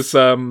thought that was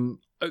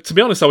to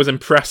be honest, I was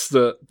impressed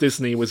that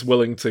Disney was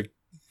willing to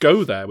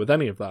go there with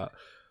any of that.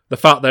 The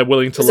fact they're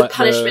willing to It's a let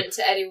punishment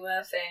to Eddie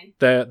Murphy.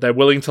 they're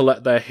willing to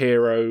let their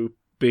hero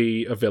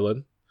be a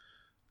villain.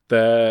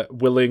 They're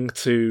willing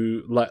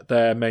to let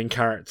their main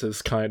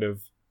characters kind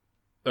of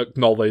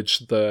acknowledge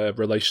the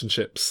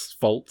relationship's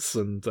faults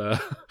and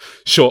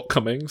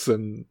shortcomings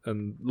and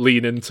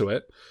lean into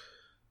it.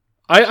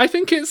 I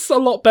think it's a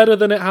lot better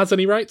than it has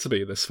any right to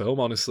be, this film,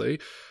 honestly.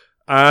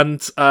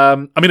 And, I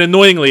mean,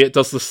 annoyingly, it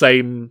does the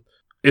same,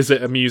 is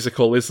it a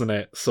musical, isn't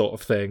it, sort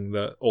of thing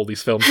that all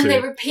these films do. And they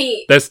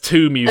repeat. There's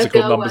 2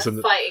 musical a girl numbers in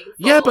worth the... fighting for.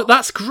 Yeah, but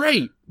that's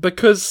great,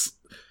 because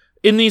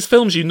in these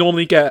films you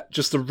normally get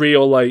just a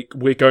real, like,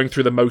 we're going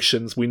through the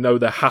motions, we know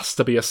there has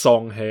to be a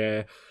song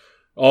here,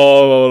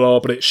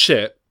 but it's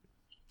shit.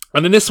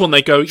 And in this one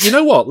they go, you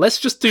know what, let's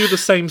just do the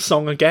same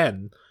song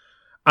again.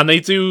 And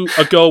they do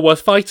A Girl Worth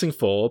Fighting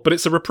For, but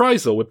it's a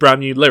reprisal with brand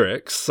new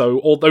lyrics, so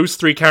all those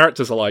 3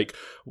 characters are like,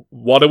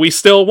 what do we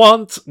still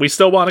want? We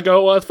still want a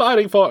girl worth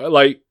fighting for.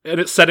 Like, and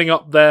it's setting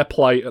up their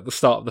plight at the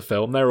start of the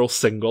film. They're all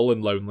single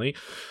and lonely.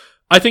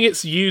 I think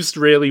it's used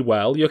really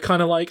well. You're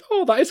kind of like,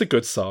 oh, that is a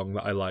good song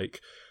that I like.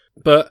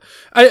 But,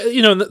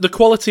 the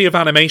quality of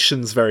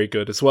animation's very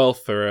good as well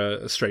for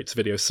a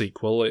straight-to-video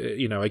sequel.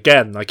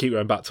 Again, I keep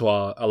going back to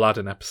our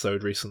Aladdin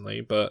episode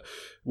recently, but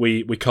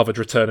we covered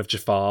Return of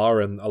Jafar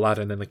and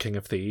Aladdin and the King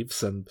of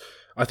Thieves, and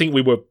I think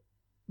we were,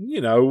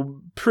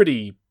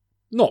 pretty,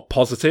 not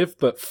positive,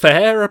 but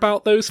fair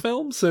about those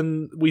films,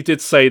 and we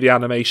did say the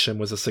animation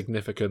was a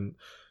significant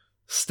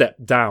step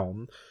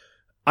down.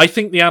 I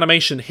think the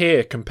animation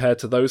here compared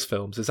to those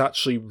films is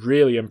actually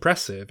really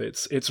impressive.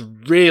 It's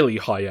really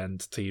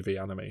high-end TV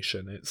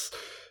animation. It's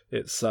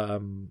What,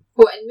 in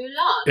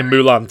Mulan? in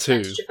Mulan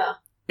 2. Jafar?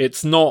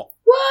 It's not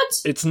What?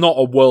 It's not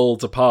a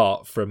world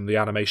apart from the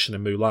animation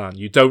in Mulan.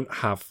 You don't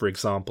have, for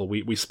example,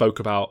 we spoke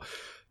about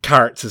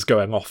characters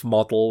going off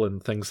model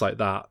and things like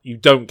that. You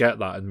don't get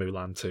that in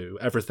Mulan 2.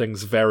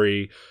 Everything's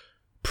very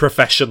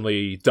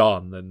professionally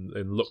done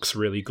and looks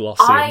really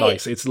glossy and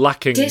nice. It's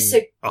lacking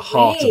a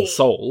heart and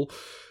soul,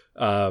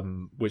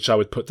 which I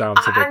would put down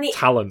to the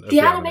talent of the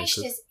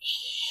animation is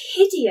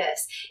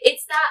hideous.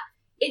 It's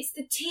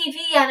the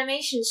TV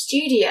animation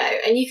studio,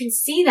 and you can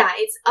see that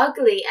it's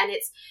ugly and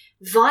it's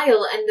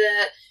vile, and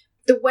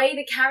the way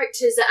the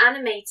characters are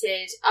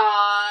animated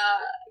are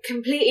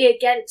completely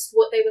against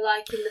what they were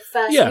like in the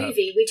first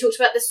movie. We talked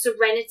about the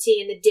serenity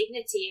and the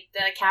dignity of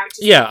the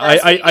characters. Yeah,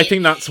 I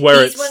think that's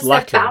where it's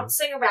lacking.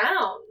 Bouncing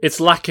around. It's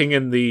lacking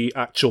in the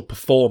actual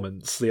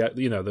performance,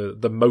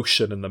 the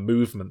motion and the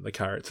movement the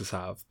characters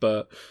have.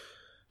 But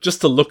just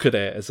to look at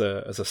it as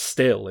a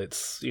still,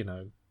 it's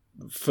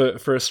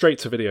for a straight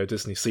to video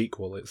Disney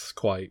sequel, it's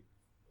quite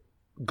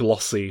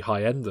glossy,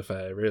 high end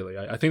affair. Really,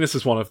 I think this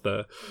is one of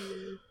the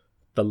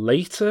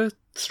later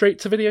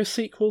straight-to-video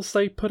sequels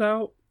they put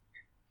out.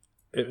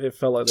 It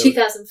felt like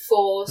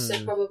 2004,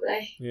 so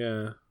probably.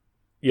 Yeah,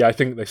 I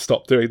think they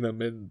stopped doing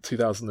them in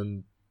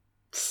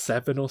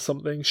 2007 or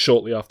something,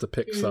 shortly after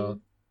Pixar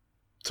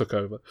took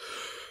over.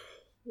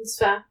 That's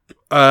fair.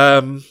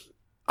 I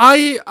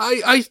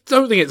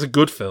don't think it's a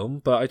good film,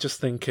 but I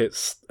just think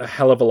it's a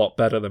hell of a lot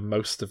better than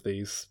most of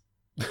these,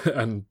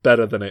 and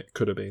better than it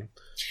could have been.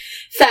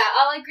 Fair.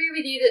 I'll agree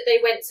with you that they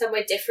went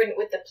somewhere different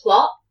with the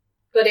plot,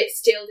 but it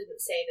still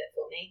didn't save it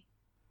for me.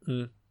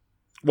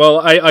 Well,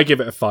 I give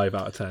it a 5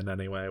 out of 10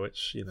 anyway,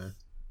 which, it's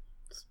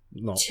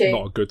not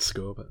a good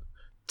score, but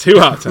 2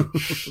 out of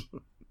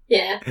 10.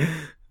 Yeah.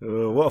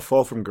 What a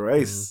fall from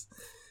grace.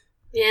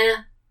 Yeah.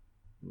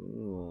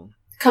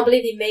 Can't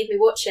believe you made me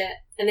watch it.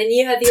 And then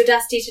you had the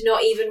audacity to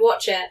not even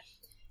watch it.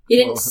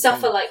 You didn't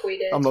suffer like we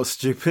did. I'm not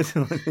stupid.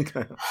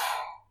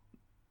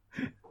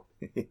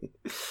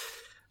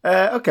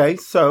 Okay,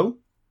 so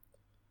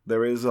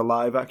there is a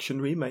live-action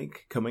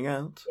remake coming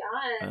out.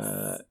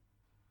 Yes.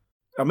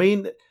 I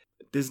mean,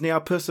 Disney are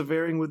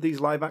persevering with these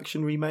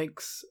live-action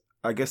remakes.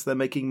 I guess they're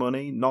making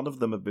money. None of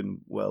them have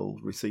been well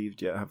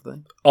received yet, have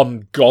they?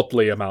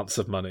 Ungodly amounts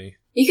of money.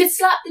 You could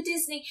slap the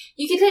Disney...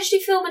 You could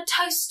literally film a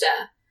toaster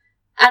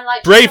and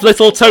Brave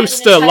Little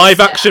Toaster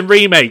live-action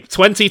remake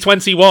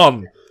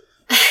 2021.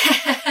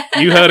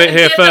 You heard it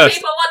here first. Give the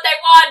people what they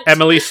want.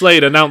 Emily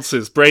Slade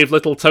announces Brave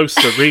Little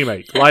Toaster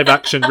remake,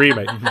 live-action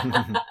remake.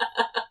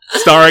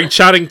 Starring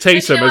Channing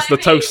Tatum as the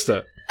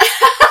toaster.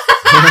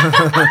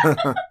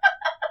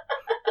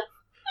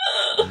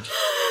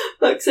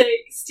 Looks like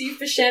Steve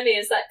Buscemi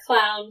is that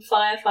clown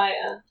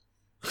firefighter.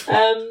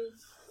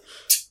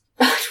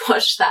 I'd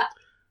watch that.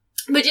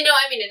 But you know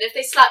what I mean? And if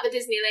they slap the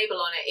Disney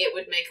label on it, it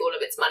would make all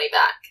of its money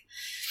back.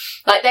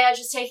 Like, they are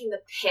just taking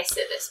the piss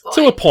at this point.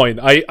 To a point.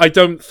 I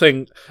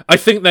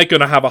think they're going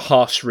to have a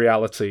harsh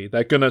reality.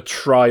 They're going to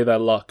try their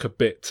luck a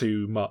bit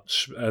too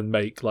much and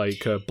make,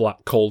 like, a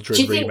Black Cauldron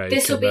remake. Do you think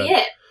this will be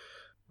it?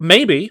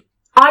 Maybe.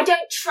 I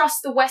don't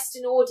trust the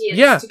Western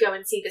audience to go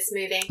and see this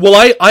movie.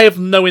 Well, I have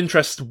no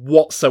interest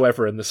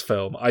whatsoever in this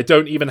film. I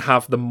don't even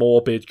have the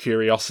morbid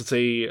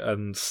curiosity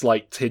and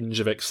slight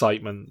tinge of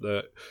excitement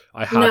that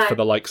I had for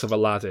the likes of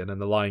Aladdin and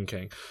The Lion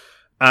King.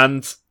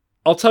 And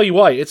I'll tell you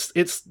why. It's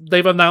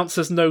they've announced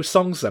there's no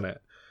songs in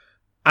it,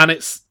 and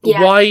it's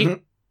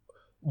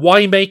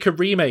why make a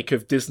remake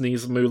of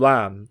Disney's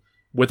Mulan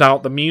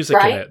without the music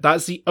in it?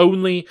 That's the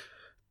only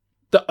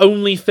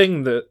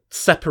thing that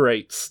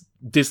separates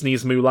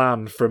Disney's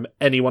Mulan from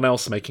anyone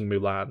else making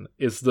Mulan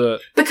is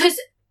that because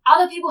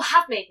other people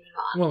have made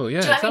Mulan. Well, yeah,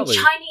 exactly.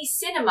 Chinese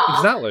cinema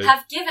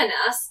have given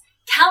us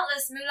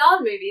countless Mulan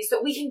movies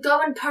that we can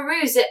go and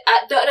peruse that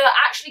are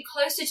actually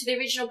closer to the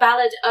original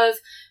ballad of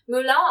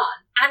Mulan.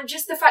 And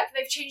just the fact that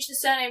they've changed the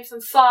surname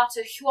from Fa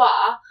to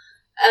Hua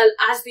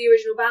as the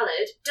original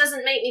ballad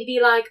doesn't make me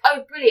be like,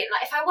 oh, brilliant.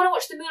 Like, if I want to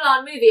watch the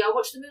Mulan movie, I'll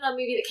watch the Mulan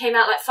movie that came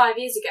out like 5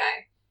 years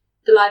ago.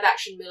 The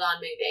live-action Mulan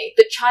movie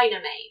that China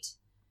made.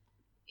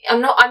 I'm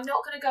not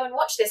going to go and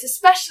watch this,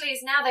 especially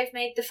as now they've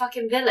made the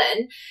fucking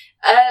villain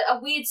a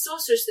weird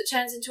sorceress that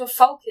turns into a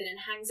falcon and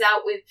hangs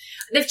out with...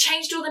 They've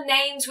changed all the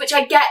names, which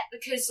I get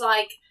because,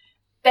 like,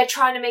 they're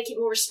trying to make it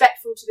more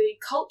respectful to the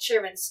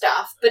culture and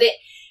stuff, but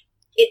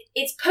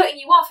it's putting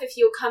you off if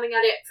you're coming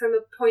at it from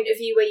a point of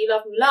view where you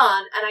love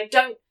Mulan, and I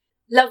don't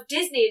love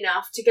Disney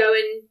enough to go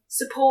and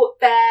support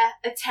their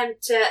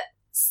attempt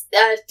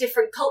at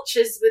different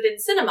cultures within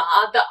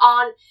cinema that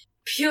aren't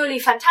purely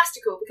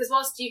fantastical, because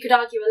whilst you could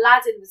argue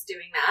Aladdin was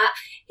doing that,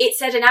 it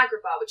said in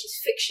Agrabah, which is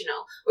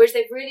fictional, whereas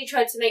they've really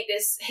tried to make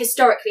this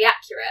historically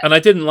accurate. And I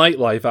didn't like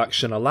live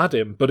action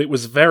Aladdin, but it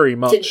was very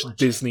much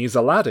Disney's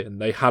Aladdin.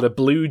 They had a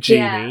blue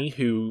genie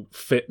who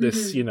fit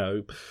this,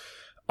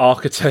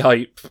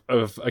 archetype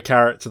of a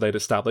character they'd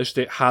established.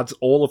 It had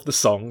all of the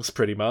songs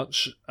pretty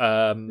much.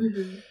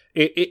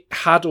 It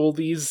had all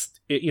these...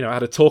 It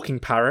had a talking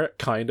parrot,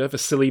 kind of, a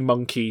silly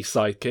monkey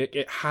sidekick.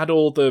 It had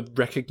all the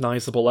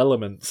recognisable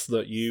elements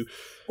that you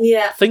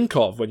think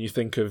of when you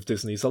think of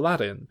Disney's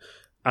Aladdin.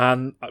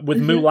 And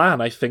with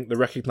Mulan, I think the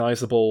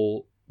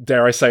recognisable,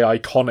 dare I say,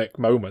 iconic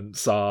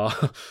moments are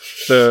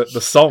the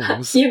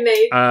songs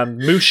and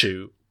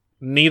Mushu,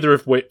 neither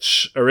of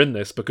which are in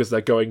this because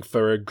they're going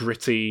for a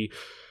gritty,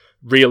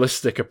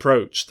 realistic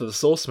approach to the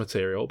source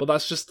material. But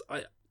that's just...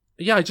 I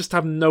just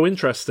have no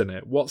interest in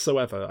it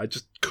whatsoever. I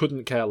just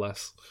couldn't care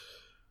less.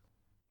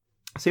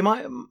 See,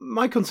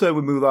 my concern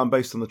with Mulan,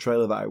 based on the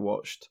trailer that I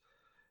watched,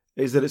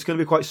 is that it's going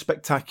to be quite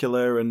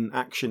spectacular and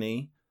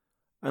actiony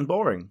and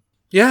boring.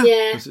 Yeah.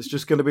 Because it's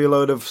just going to be a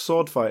load of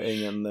sword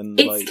fighting and then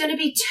it's going to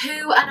be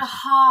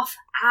 2.5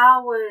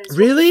 hours.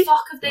 Really? What the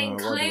fuck have they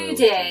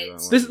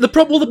included? The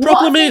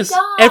problem is,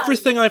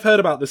 everything I've heard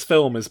about this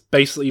film has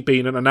basically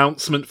been an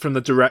announcement from the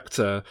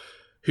director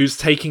who's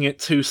taking it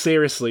too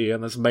seriously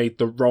and has made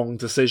the wrong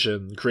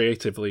decision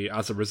creatively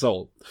as a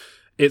result.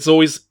 It's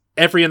always...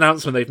 Every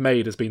announcement they've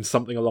made has been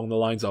something along the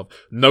lines of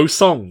no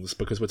songs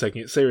because we're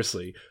taking it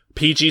seriously,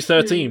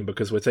 PG-13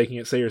 because we're taking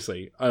it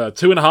seriously,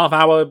 2.5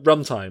 hour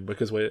runtime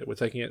because we're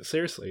taking it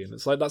seriously, and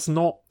it's like that's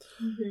not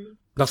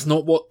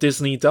what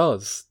Disney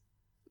does.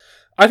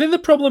 I think the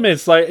problem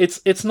is like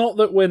it's not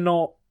that we're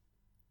not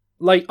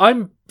like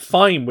I'm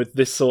fine with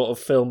this sort of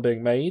film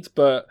being made,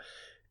 but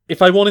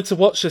if I wanted to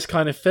watch this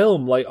kind of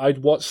film, like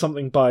I'd watch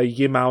something by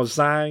Yimou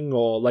Zhang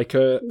or like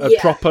a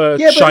proper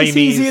Chinese... but it's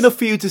easy enough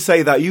for you to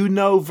say that. You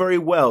know very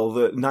well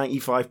that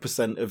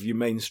 95% of your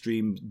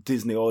mainstream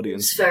Disney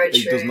audience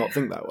does not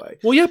think that way.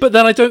 Well, yeah, but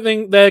then I don't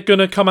think they're going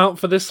to come out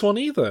for this one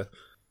either.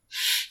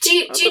 Do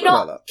you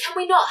not? Can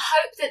we not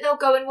hope that they'll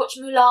go and watch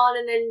Mulan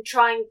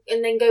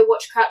and then go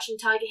watch Crouching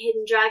Tiger,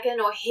 Hidden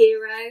Dragon or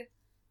Hero?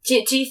 Do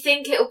you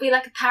think it'll be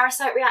like a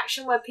Parasite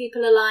reaction where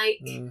people are like...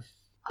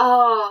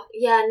 Oh,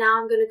 yeah,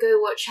 now I'm going to go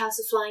watch House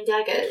of Flying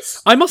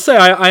Daggers. I must say,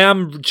 I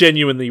am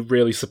genuinely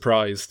really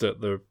surprised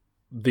at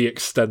the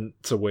extent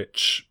to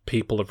which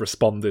people have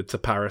responded to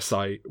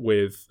Parasite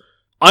with,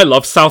 I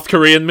love South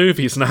Korean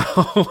movies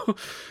now.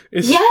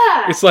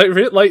 It's like,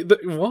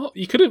 what?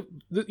 You could have,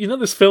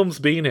 this film's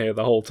been here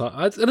the whole time.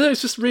 I don't know,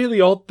 it's just really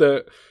odd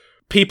that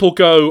people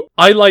go,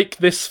 I like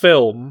this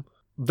film,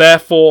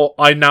 therefore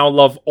I now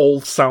love all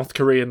South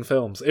Korean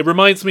films. It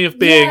reminds me of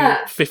being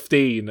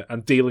 15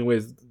 and dealing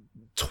with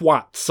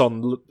twats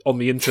on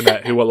the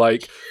internet who are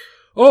like,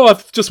 oh,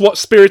 I've just watched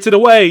Spirited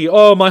Away.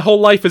 Oh, my whole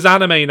life is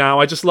anime now.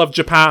 I just love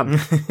Japan.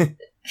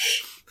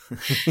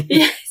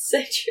 Yeah, so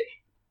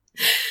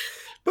true.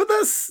 But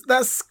that's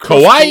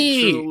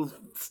kawaii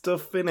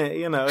stuff in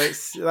it.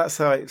 That's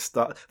how it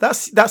starts.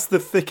 That's the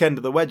thick end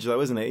of the wedge,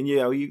 though, isn't it?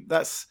 And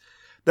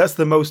that's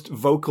the most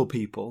vocal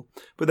people.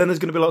 But then there's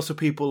going to be lots of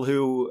people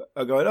who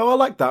are going, oh, I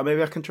like that.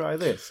 Maybe I can try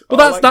this. Well,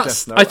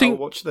 I think I'll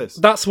watch this.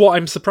 That's what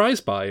I'm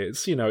surprised by.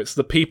 It's it's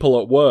the people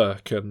at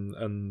work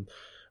and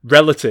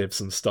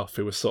relatives and stuff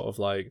who are sort of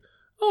like,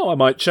 oh, I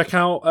might check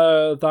out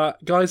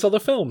that guy's other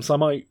films. I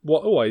might,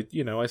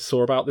 I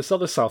saw about this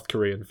other South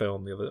Korean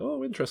film the other.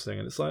 Oh, interesting.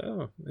 And it's like,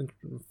 oh,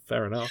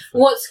 fair enough.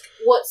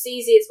 What's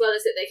easy as well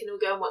is that they can all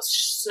go and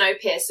watch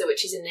Snowpiercer,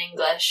 which is in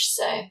English.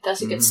 So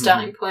that's a good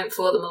starting point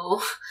for them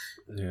all.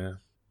 Yeah.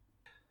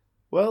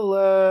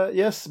 Well,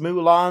 yes,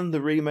 Mulan,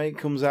 the remake,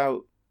 comes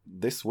out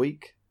this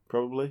week,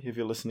 probably, if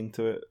you're listening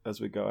to it as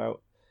we go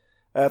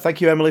out. Thank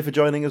you, Emily, for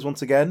joining us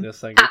once again. Yes,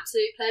 thank you.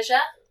 Absolute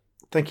pleasure.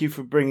 thank you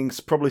for bringing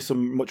probably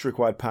some much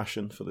required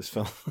passion for this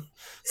film.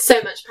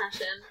 So much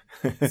passion.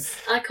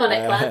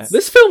 Iconic, lads.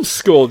 This film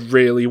scored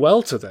really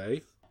well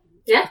today.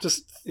 Yeah.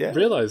 Just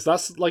realised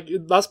that's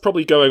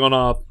probably going on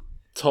our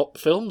top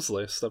films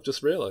list. I've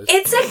just realised.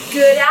 It's a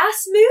good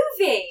ass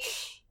movie.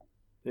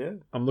 Yeah.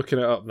 I'm looking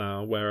it up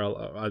now. Where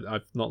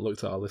I've not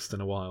looked at our list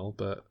in a while,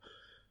 but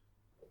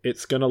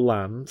it's gonna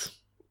land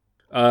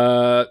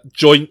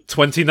joint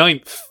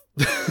 29th.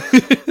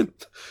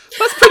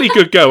 That's pretty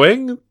good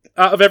going.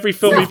 Out of every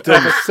film we've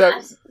done.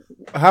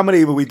 How many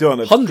have we done?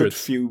 Hundreds. A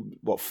few,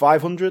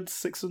 500,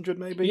 600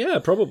 maybe? Yeah,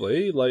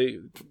 probably.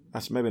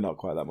 That's maybe not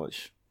quite that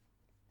much.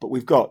 But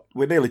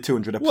we're nearly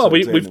 200 episodes. Well,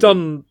 we've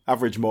done...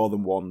 average more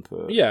than one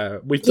per... Yeah,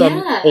 we've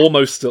done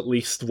almost at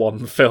least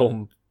one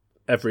film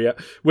every...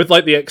 With,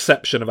 the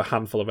exception of a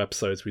handful of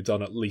episodes, we've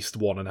done at least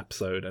one an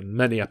episode, and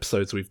many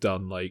episodes we've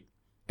done,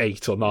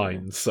 8 or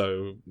 9,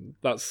 so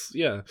that's,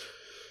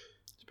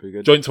 It's pretty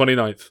good. Joint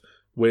 29th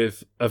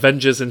with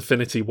Avengers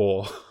Infinity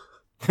War.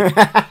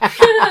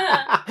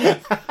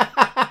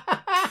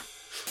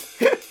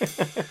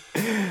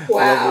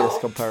 Wow. Obvious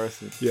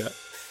comparison. Yeah.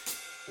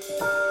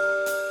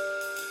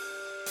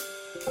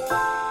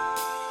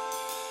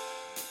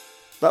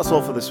 That's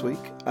all for this week.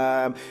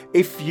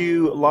 If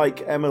you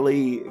like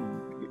Emily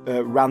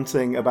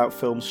ranting about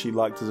films she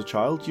liked as a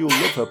child, you'll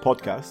love her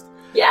podcast.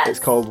 Yes. It's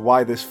called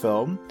Why This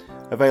Film,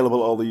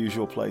 available all the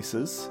usual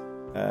places.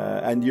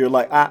 And you're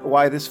at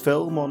Why This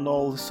Film on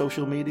all the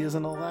social medias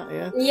and all that,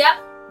 yeah? Yep.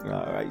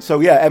 All right.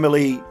 So, yeah,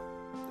 Emily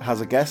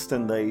has a guest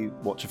and they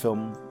watch a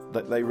film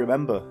that they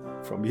remember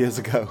from years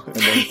ago and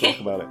then talk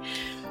about it.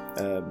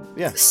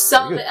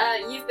 Some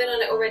you've been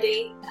on it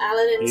already,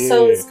 Alan, and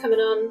Soul's coming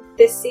on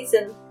this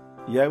season.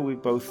 Yeah,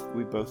 we've both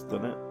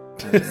done it.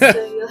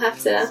 So you'll have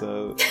to.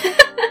 So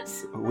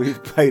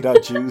we've paid our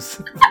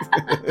dues.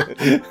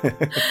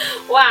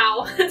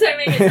 Wow! Don't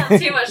make it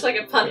sound too much like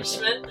a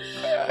punishment.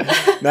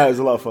 No, it was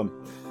a lot of fun.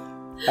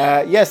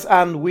 Yes,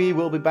 and we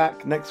will be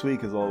back next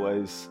week as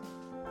always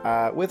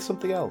with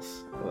something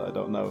else that I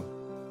don't know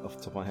off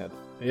the top of my head.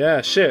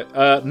 Yeah, shit.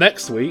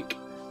 Next week.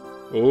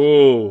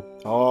 Oh,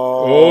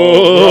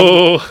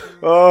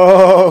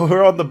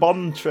 we're on the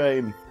Bond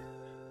train.